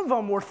 Some of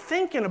them were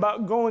thinking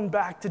about going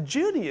back to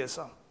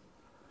Judaism.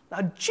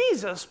 Now,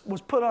 Jesus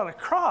was put on a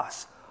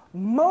cross.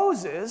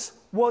 Moses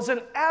was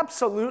an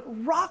absolute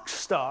rock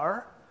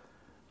star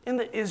in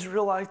the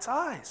Israelites'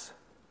 eyes.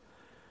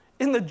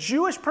 In the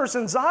Jewish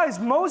person's eyes,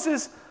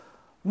 Moses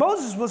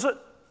was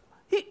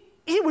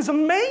he was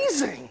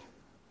amazing.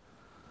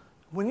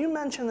 When you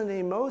mention the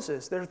name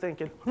Moses, they're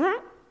thinking,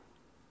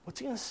 what's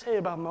he going to say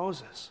about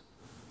Moses?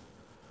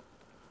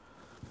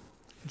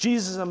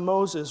 Jesus and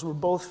Moses were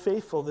both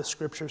faithful, the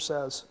scripture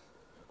says.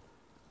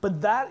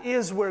 But that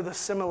is where the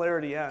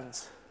similarity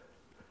ends.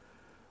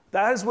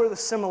 That is where the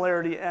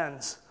similarity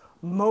ends.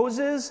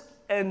 Moses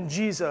and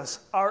Jesus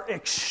are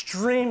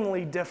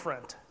extremely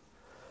different.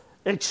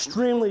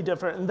 Extremely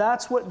different. And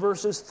that's what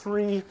verses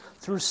 3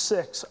 through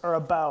 6 are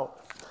about.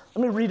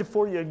 Let me read it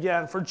for you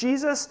again. "For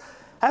Jesus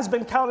has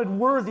been counted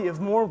worthy of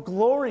more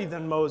glory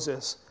than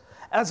Moses,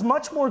 as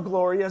much more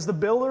glory as the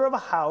builder of a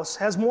house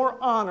has more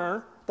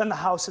honor than the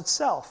house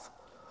itself.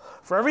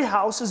 For every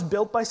house is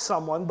built by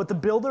someone, but the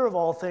builder of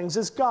all things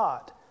is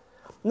God.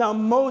 Now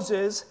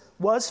Moses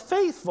was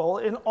faithful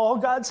in all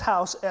God's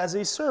house as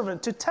a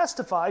servant to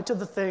testify to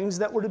the things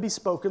that were to be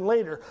spoken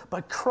later.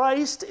 But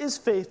Christ is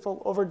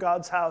faithful over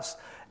God's house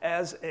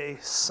as a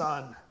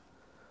son."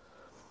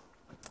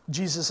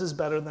 Jesus is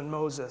better than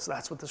Moses.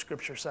 That's what the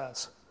scripture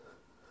says.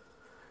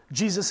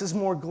 Jesus is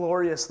more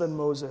glorious than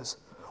Moses.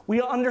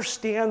 We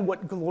understand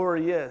what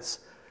glory is.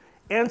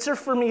 Answer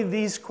for me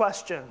these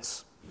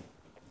questions.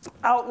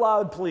 Out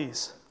loud,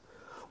 please.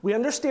 We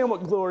understand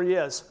what glory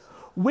is.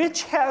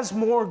 Which has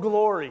more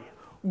glory,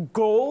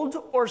 gold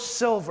or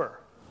silver?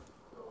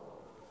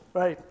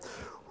 Right.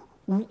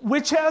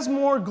 Which has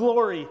more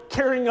glory,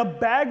 carrying a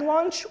bag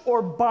lunch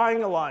or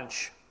buying a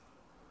lunch?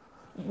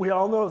 We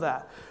all know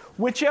that.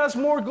 Which has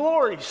more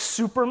glory,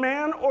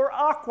 Superman or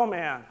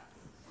Aquaman?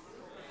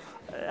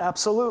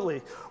 Absolutely.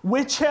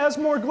 Which has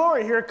more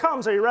glory? Here it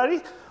comes. Are you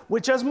ready?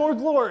 Which has more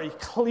glory,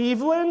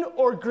 Cleveland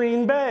or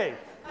Green Bay?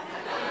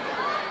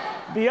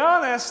 Be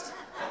honest.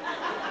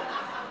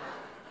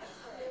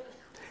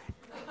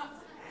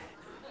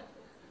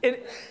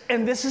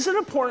 And this is an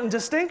important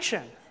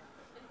distinction.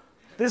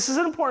 This is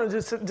an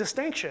important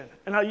distinction.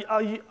 And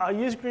I'll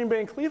use Green Bay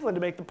and Cleveland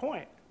to make the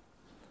point.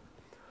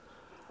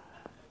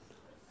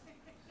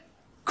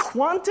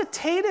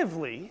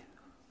 Quantitatively,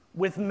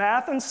 with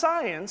math and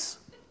science,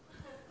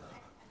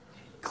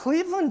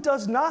 Cleveland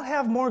does not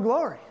have more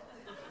glory.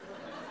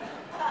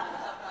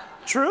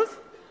 Truth?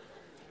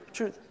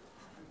 Truth.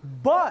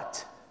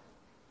 But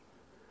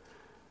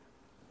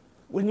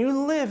when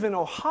you live in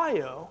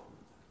Ohio,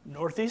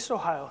 Northeast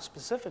Ohio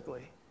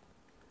specifically,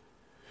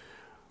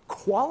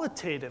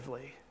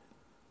 qualitatively,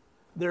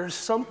 there's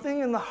something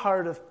in the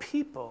heart of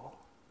people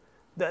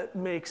that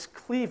makes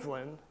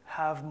Cleveland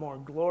have more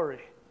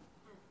glory.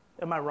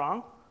 Am I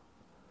wrong?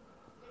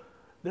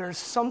 There's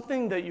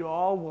something that you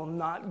all will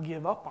not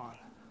give up on.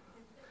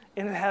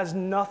 And it has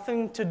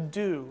nothing to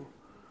do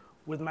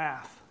with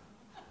math,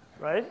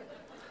 right?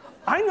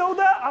 I know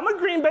that. I'm a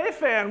Green Bay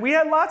fan. We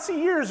had lots of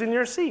years in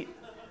your seat.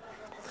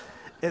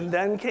 And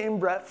then came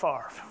Brett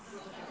Favre.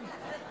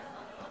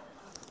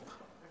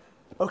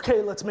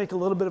 Okay, let's make a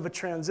little bit of a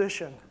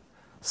transition.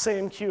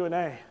 Same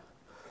Q&A,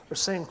 or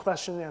same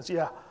question and answer.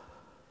 Yeah.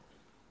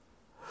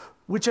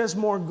 Which has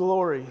more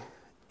glory,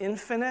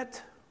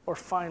 infinite or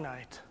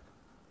finite?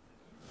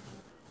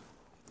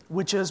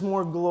 Which has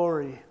more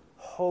glory,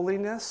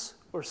 holiness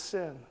or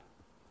sin?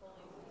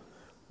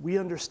 We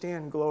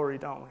understand glory,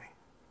 don't we?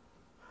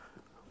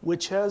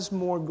 Which has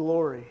more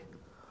glory,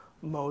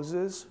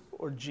 Moses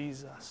or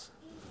Jesus?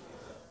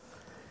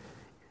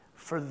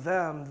 For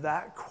them,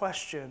 that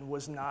question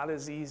was not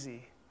as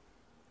easy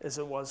as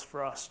it was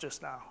for us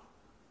just now.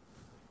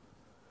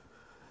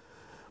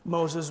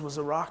 Moses was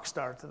a rock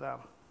star to them.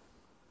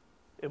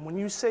 And when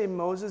you say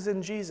Moses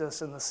and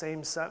Jesus in the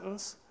same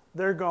sentence,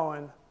 they're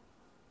going,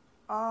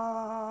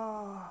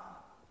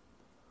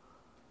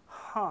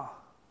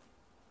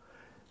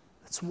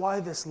 That's why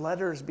this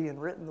letter is being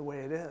written the way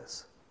it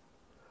is,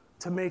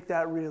 to make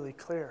that really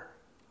clear.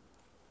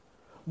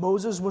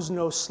 Moses was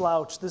no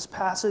slouch. This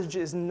passage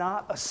is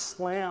not a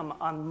slam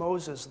on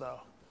Moses, though.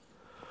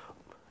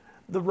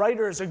 The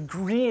writer is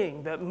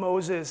agreeing that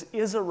Moses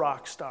is a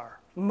rock star.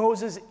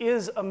 Moses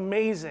is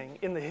amazing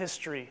in the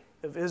history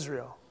of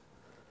Israel.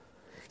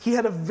 He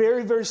had a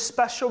very, very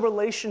special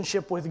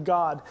relationship with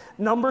God.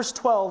 Numbers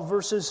 12,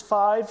 verses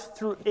 5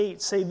 through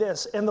 8 say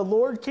this, "And the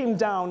Lord came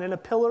down in a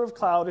pillar of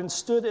cloud and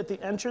stood at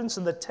the entrance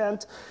of the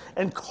tent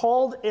and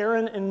called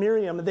Aaron and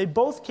Miriam. And they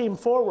both came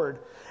forward.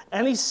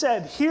 And he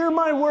said, 'Hear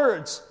my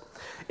words.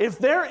 If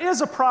there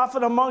is a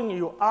prophet among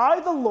you,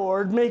 I, the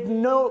Lord,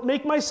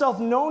 make myself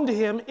known to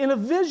him in a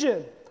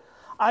vision.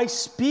 I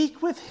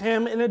speak with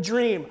him in a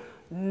dream.'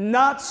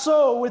 Not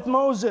so with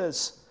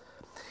Moses.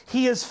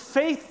 He is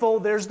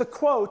faithful," there's the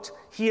quote,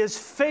 "he is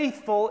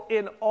faithful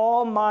in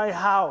all my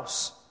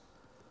house.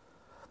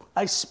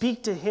 I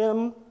speak to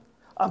him,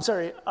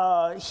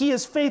 he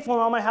is faithful in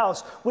all my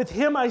house. With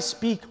him I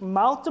speak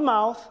mouth to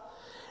mouth,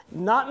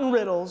 not in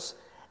riddles,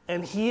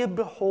 and he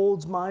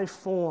beholds my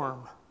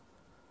form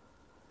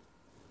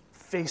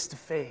face to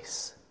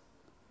face."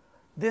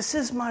 This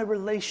is my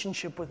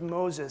relationship with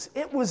Moses.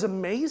 It was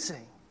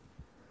amazing.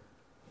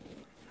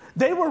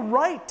 They were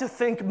right to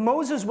think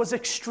Moses was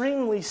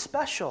extremely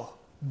special,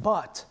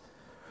 but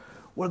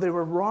where they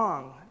were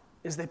wrong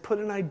is they put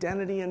an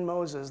identity in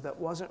Moses that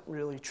wasn't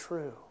really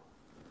true.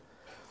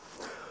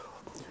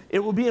 It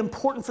will be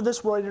important for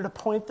this writer to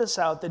point this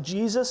out, that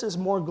Jesus is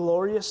more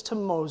glorious to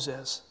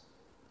Moses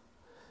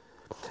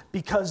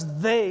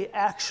because they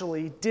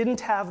actually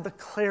didn't have the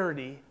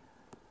clarity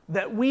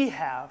that we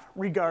have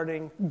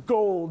regarding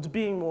gold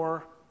being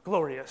more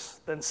glorious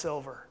than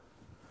silver.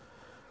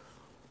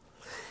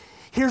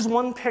 Here's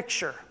one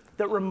picture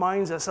that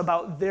reminds us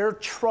about their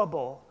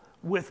trouble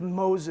with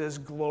Moses'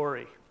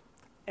 glory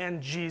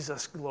and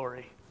Jesus'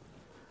 glory.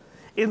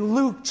 In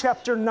Luke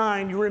chapter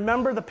 9, you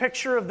remember the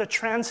picture of the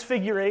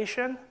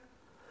transfiguration?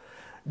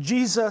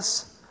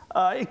 Jesus,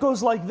 it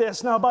goes like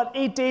this. "Now about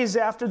 8 days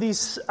after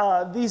these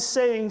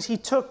sayings, he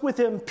took with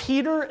him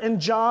Peter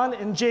and John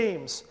and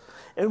James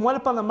and went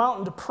up on the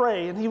mountain to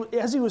pray. And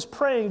as he was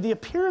praying, the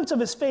appearance of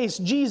his face,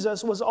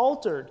 Jesus, was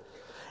altered.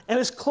 And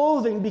his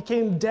clothing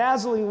became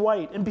dazzling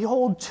white. And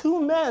behold,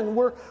 2 men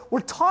were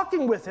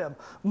talking with him,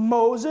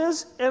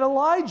 Moses and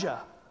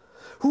Elijah,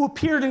 who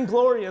appeared in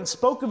glory and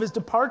spoke of his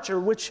departure,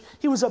 which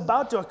he was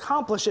about to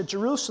accomplish at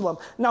Jerusalem.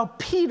 Now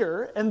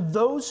Peter and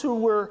those who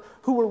were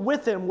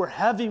with him were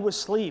heavy with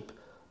sleep.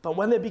 But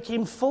when they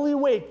became fully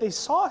awake, they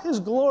saw his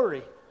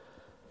glory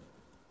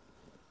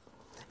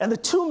and the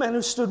 2 men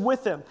who stood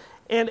with him.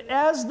 And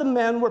as the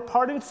men were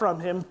parting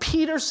from him,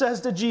 Peter says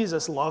to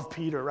Jesus," love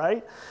Peter,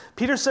 right?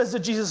 Peter says to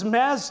Jesus,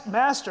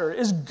 "Master,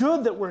 it's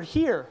good that we're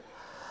here.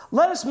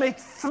 Let us make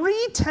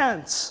 3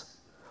 tents,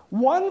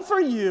 one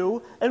for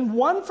you and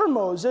one for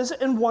Moses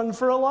and one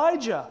for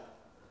Elijah."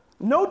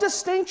 No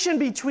distinction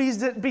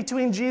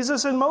between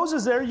Jesus and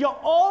Moses there. You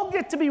all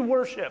get to be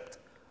worshiped.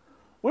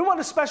 We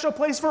want a special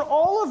place for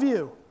all of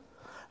you.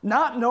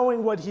 Not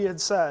knowing what he had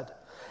said.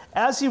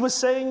 As he was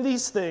saying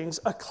these things,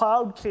 a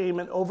cloud came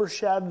and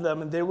overshadowed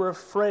them, and they were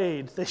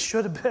afraid. They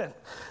should have been.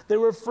 They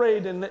were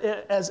afraid and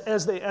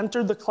as they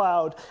entered the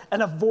cloud.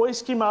 And a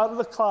voice came out of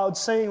the cloud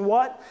saying,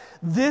 "What?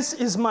 This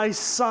is my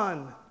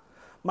son,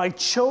 my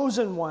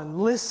chosen one.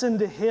 Listen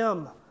to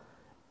him."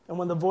 And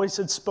when the voice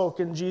had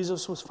spoken,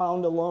 Jesus was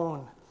found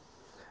alone.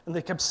 And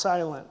they kept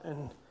silent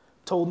and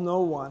told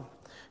no one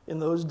in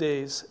those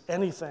days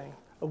anything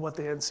of what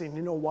they had seen.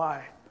 You know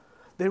why?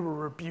 They were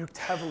rebuked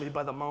heavily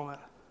by the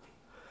moment.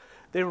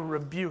 They were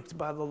rebuked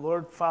by the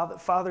Lord.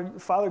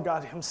 Father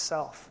God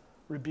himself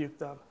rebuked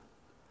them.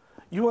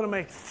 You want to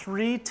make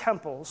 3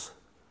 temples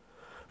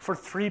for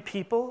 3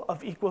 people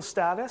of equal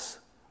status?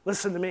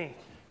 Listen to me.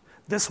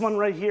 This one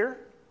right here,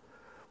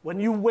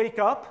 when you wake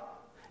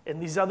up and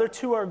these other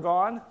 2 are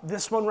gone,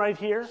 this one right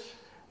here,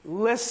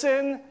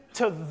 listen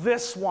to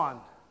this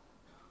one.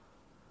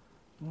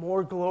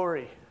 More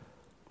glory.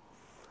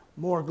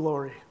 More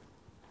glory.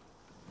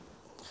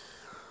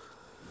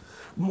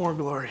 More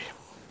glory.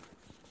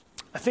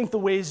 I think the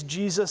ways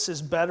Jesus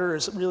is better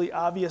is really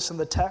obvious in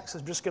the text.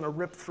 I'm just going to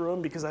rip through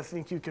them because I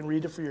think you can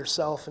read it for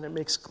yourself and it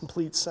makes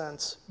complete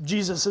sense.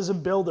 Jesus is a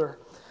builder.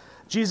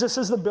 Jesus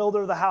is the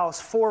builder of the house.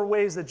 4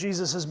 ways that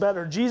Jesus is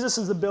better. Jesus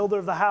is the builder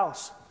of the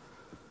house.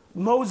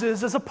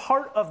 Moses is a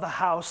part of the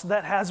house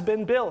that has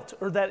been built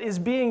or that is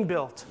being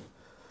built.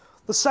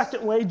 The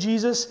second way,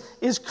 Jesus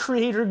is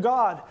creator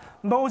God.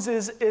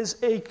 Moses is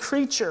a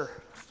creature.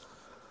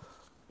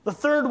 The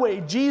third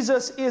way,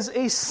 Jesus is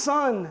a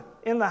son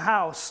in the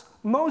house.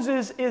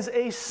 Moses is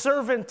a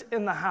servant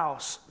in the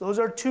house. Those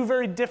are 2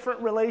 very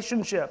different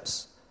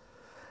relationships.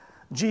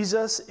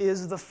 Jesus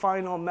is the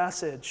final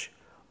message.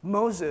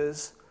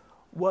 Moses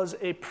was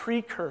a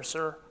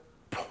precursor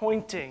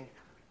pointing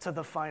to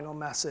the final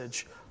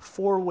message.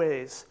 4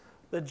 ways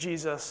that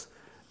Jesus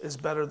is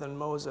better than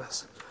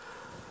Moses.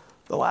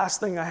 The last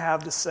thing I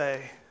have to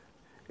say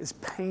is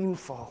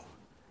painful,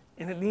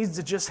 and it needs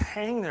to just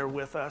hang there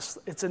with us.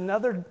 It's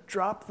another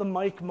drop the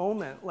mic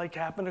moment like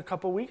happened a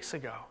couple weeks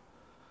ago.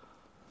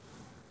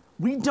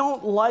 We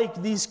don't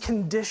like these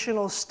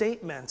conditional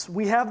statements.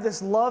 We have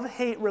this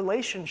love-hate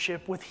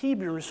relationship with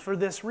Hebrews for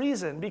this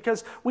reason,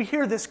 because we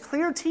hear this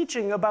clear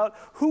teaching about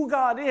who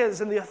God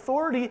is and the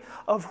authority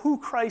of who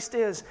Christ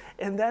is,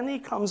 and then he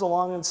comes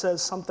along and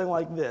says something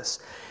like this: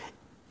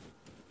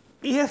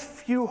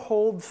 if you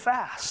hold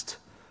fast,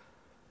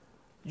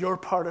 you're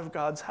part of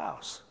God's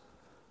house.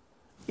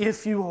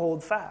 If you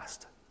hold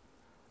fast,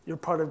 you're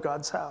part of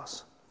God's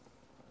house.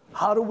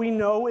 How do we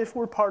know if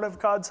we're part of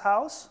God's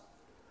house?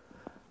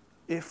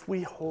 If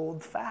we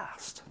hold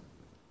fast.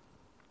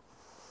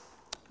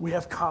 We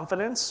have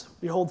confidence.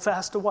 We hold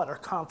fast to what? Our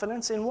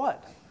confidence in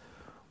what?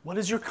 What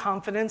is your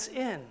confidence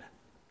in?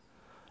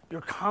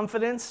 Your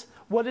confidence,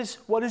 what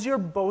is your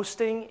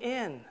boasting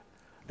in?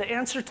 The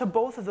answer to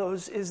both of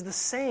those is the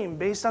same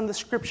based on the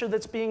scripture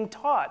that's being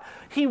taught.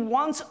 He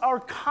wants our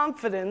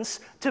confidence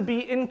to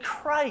be in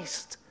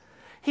Christ.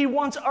 He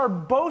wants our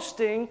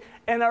boasting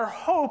and our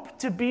hope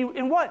to be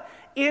in what?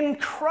 In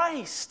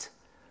Christ.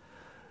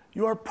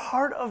 You are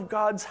part of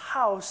God's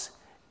house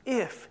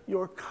if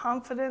your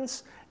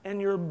confidence and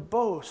your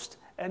boast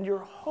and your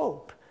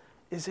hope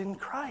is in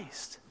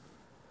Christ.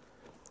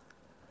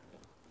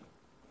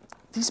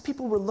 These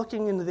people were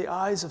looking into the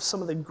eyes of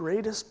some of the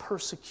greatest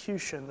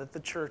persecution that the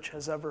church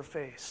has ever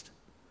faced.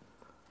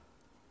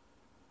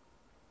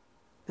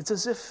 It's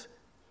as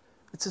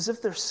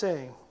if they're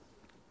saying,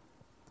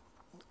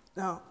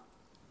 now,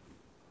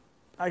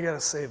 I got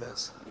to say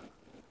this,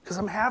 because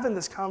I'm having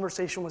this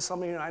conversation with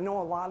some of you, and I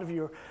know a lot of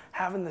you are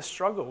having this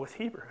struggle with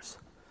Hebrews.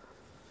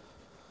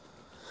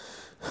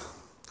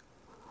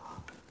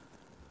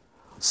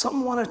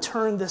 Some want to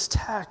turn this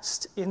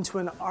text into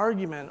an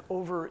argument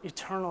over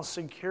eternal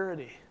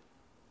security,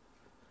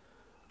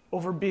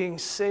 over being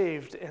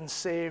saved and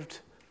saved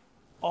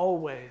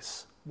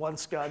always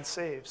once God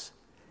saves.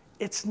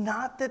 It's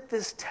not that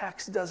this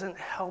text doesn't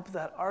help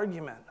that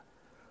argument,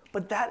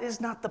 but that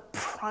is not the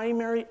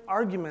primary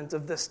argument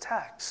of this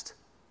text.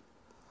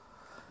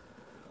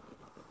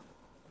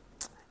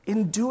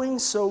 In doing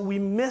so, we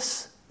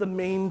miss the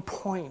main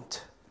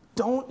point.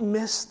 Don't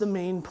miss the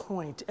main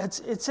point.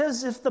 It's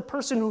as if the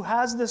person who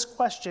has this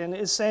question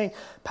is saying,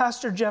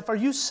 Pastor Jeff, are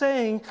you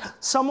saying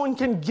someone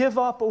can give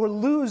up or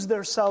lose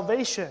their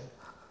salvation?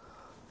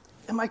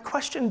 And my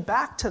question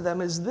back to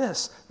them is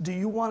this: do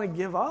you want to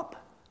give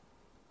up?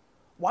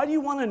 Why do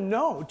you want to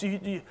know?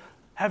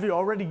 Have you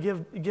already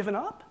given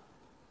up?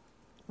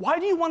 Why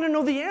do you want to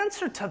know the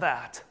answer to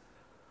that?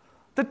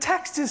 The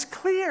text is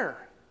clear.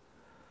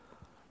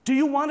 Do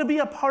you want to be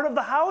a part of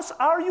the house?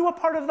 Are you a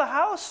part of the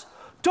house?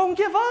 Don't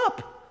give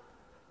up.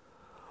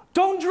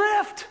 Don't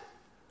drift.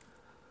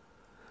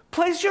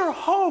 Place your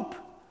hope.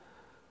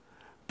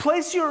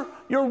 Place your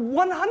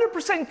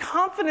 100%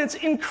 confidence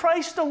in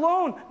Christ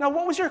alone. Now,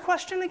 what was your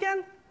question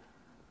again?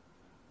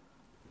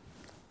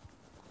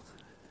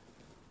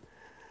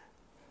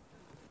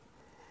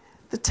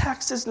 The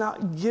text is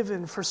not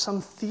given for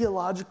some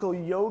theological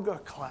yoga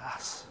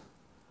class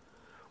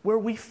where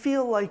we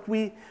feel like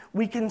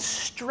we can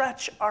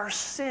stretch our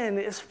sin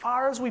as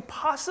far as we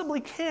possibly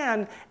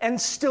can and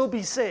still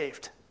be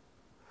saved.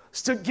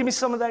 Still, give me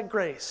some of that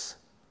grace.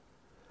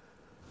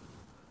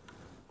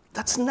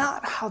 That's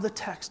not how the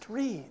text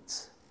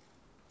reads.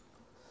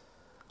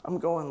 I'm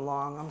going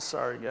long. I'm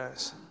sorry,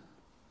 guys.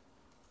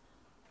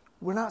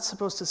 We're not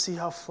supposed to see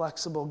how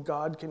flexible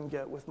God can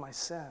get with my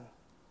sin.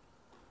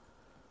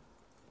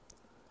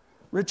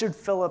 Richard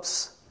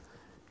Phillips,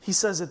 he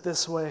says it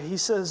this way. He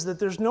says that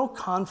there's no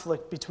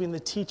conflict between the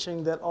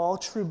teaching that all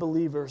true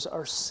believers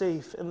are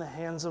safe in the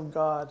hands of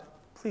God.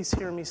 Please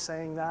hear me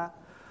saying that.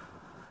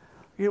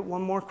 I get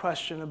one more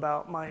question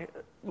about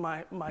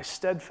my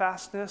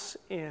steadfastness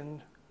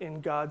in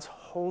God's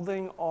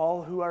holding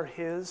all who are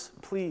his.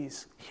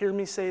 Please hear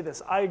me say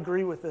this. I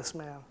agree with this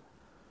man.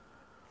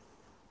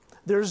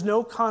 There's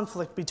no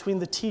conflict between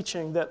the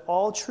teaching that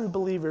all true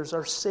believers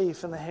are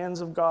safe in the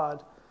hands of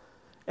God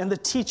and the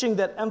teaching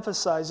that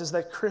emphasizes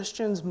that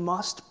Christians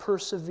must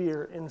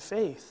persevere in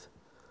faith.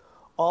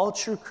 All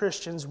true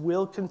Christians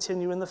will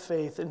continue in the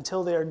faith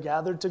until they are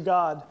gathered to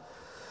God.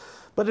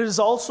 But it is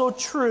also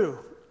true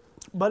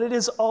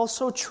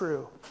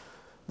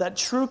that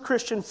true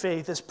Christian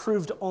faith is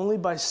proved only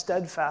by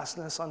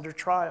steadfastness under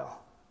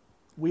trial.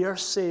 We are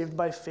saved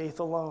by faith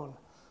alone,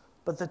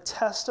 but the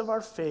test of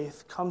our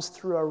faith comes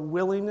through our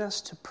willingness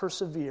to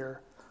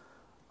persevere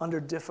under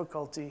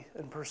difficulty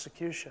and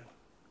persecution.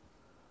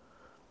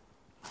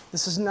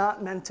 This is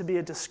not meant to be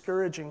a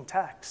discouraging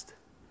text.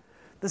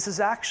 This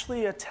is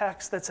actually a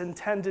text that's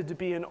intended to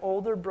be an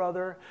older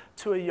brother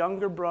to a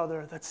younger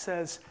brother that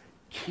says,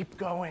 keep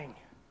going.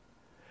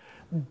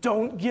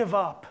 Don't give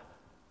up.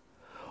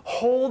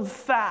 Hold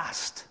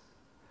fast.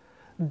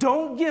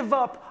 Don't give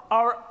up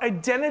our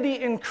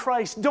identity in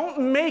Christ. Don't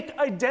make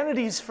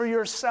identities for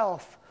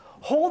yourself.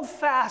 Hold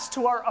fast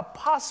to our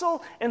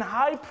apostle and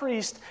high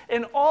priest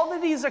and all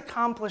that he's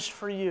accomplished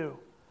for you,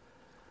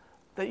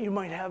 that you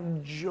might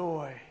have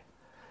joy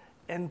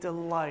and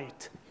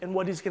delight in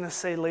what he's going to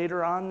say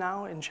later on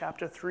now in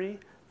chapter 3,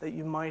 that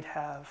you might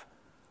have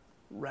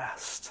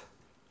rest.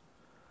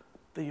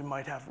 That you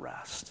might have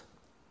rest.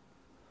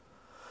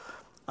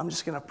 I'm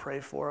just going to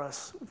pray for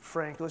us.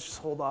 Frank, let's just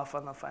hold off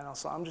on the final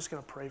song. I'm just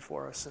going to pray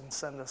for us and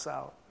send us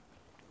out.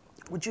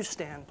 Would you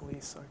stand,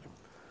 please?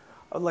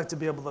 I'd like to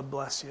be able to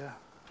bless you.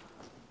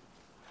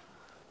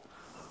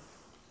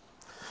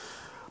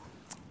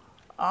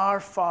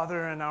 Our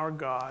Father and our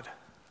God,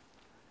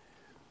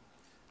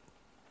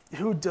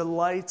 who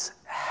delights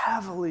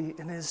heavily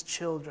in his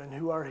children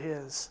who are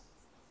his,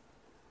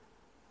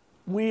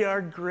 we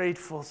are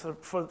grateful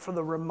for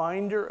the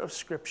reminder of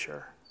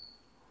Scripture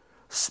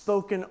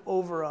spoken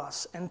over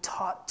us and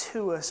taught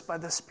to us by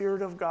the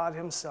Spirit of God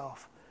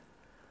himself,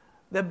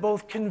 that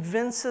both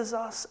convinces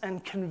us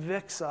and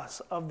convicts us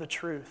of the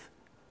truth,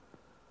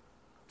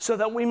 so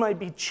that we might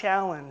be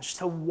challenged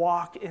to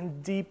walk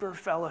in deeper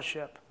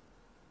fellowship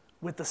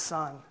with the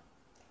Son,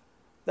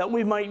 that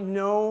we might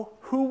know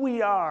who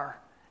we are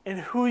and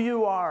who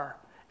you are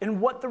and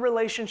what the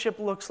relationship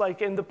looks like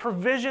and the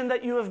provision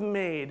that you have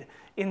made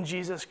in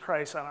Jesus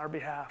Christ on our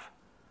behalf,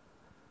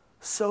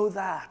 so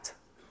that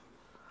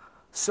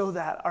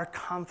our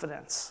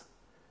confidence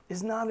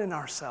is not in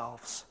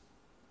ourselves.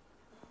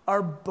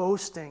 Our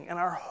boasting and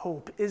our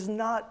hope is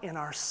not in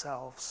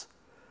ourselves,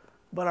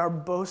 but our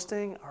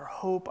boasting, our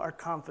hope, our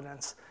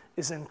confidence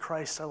is in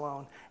Christ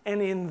alone.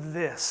 And in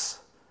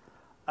this,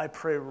 I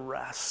pray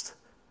rest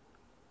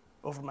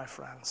over my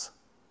friends,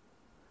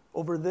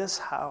 over this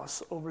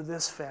house, over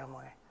this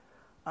family.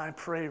 I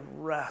pray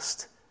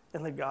rest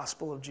in the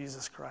gospel of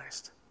Jesus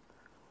Christ.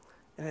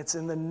 And it's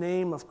in the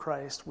name of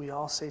Christ we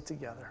all say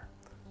together,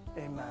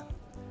 amen.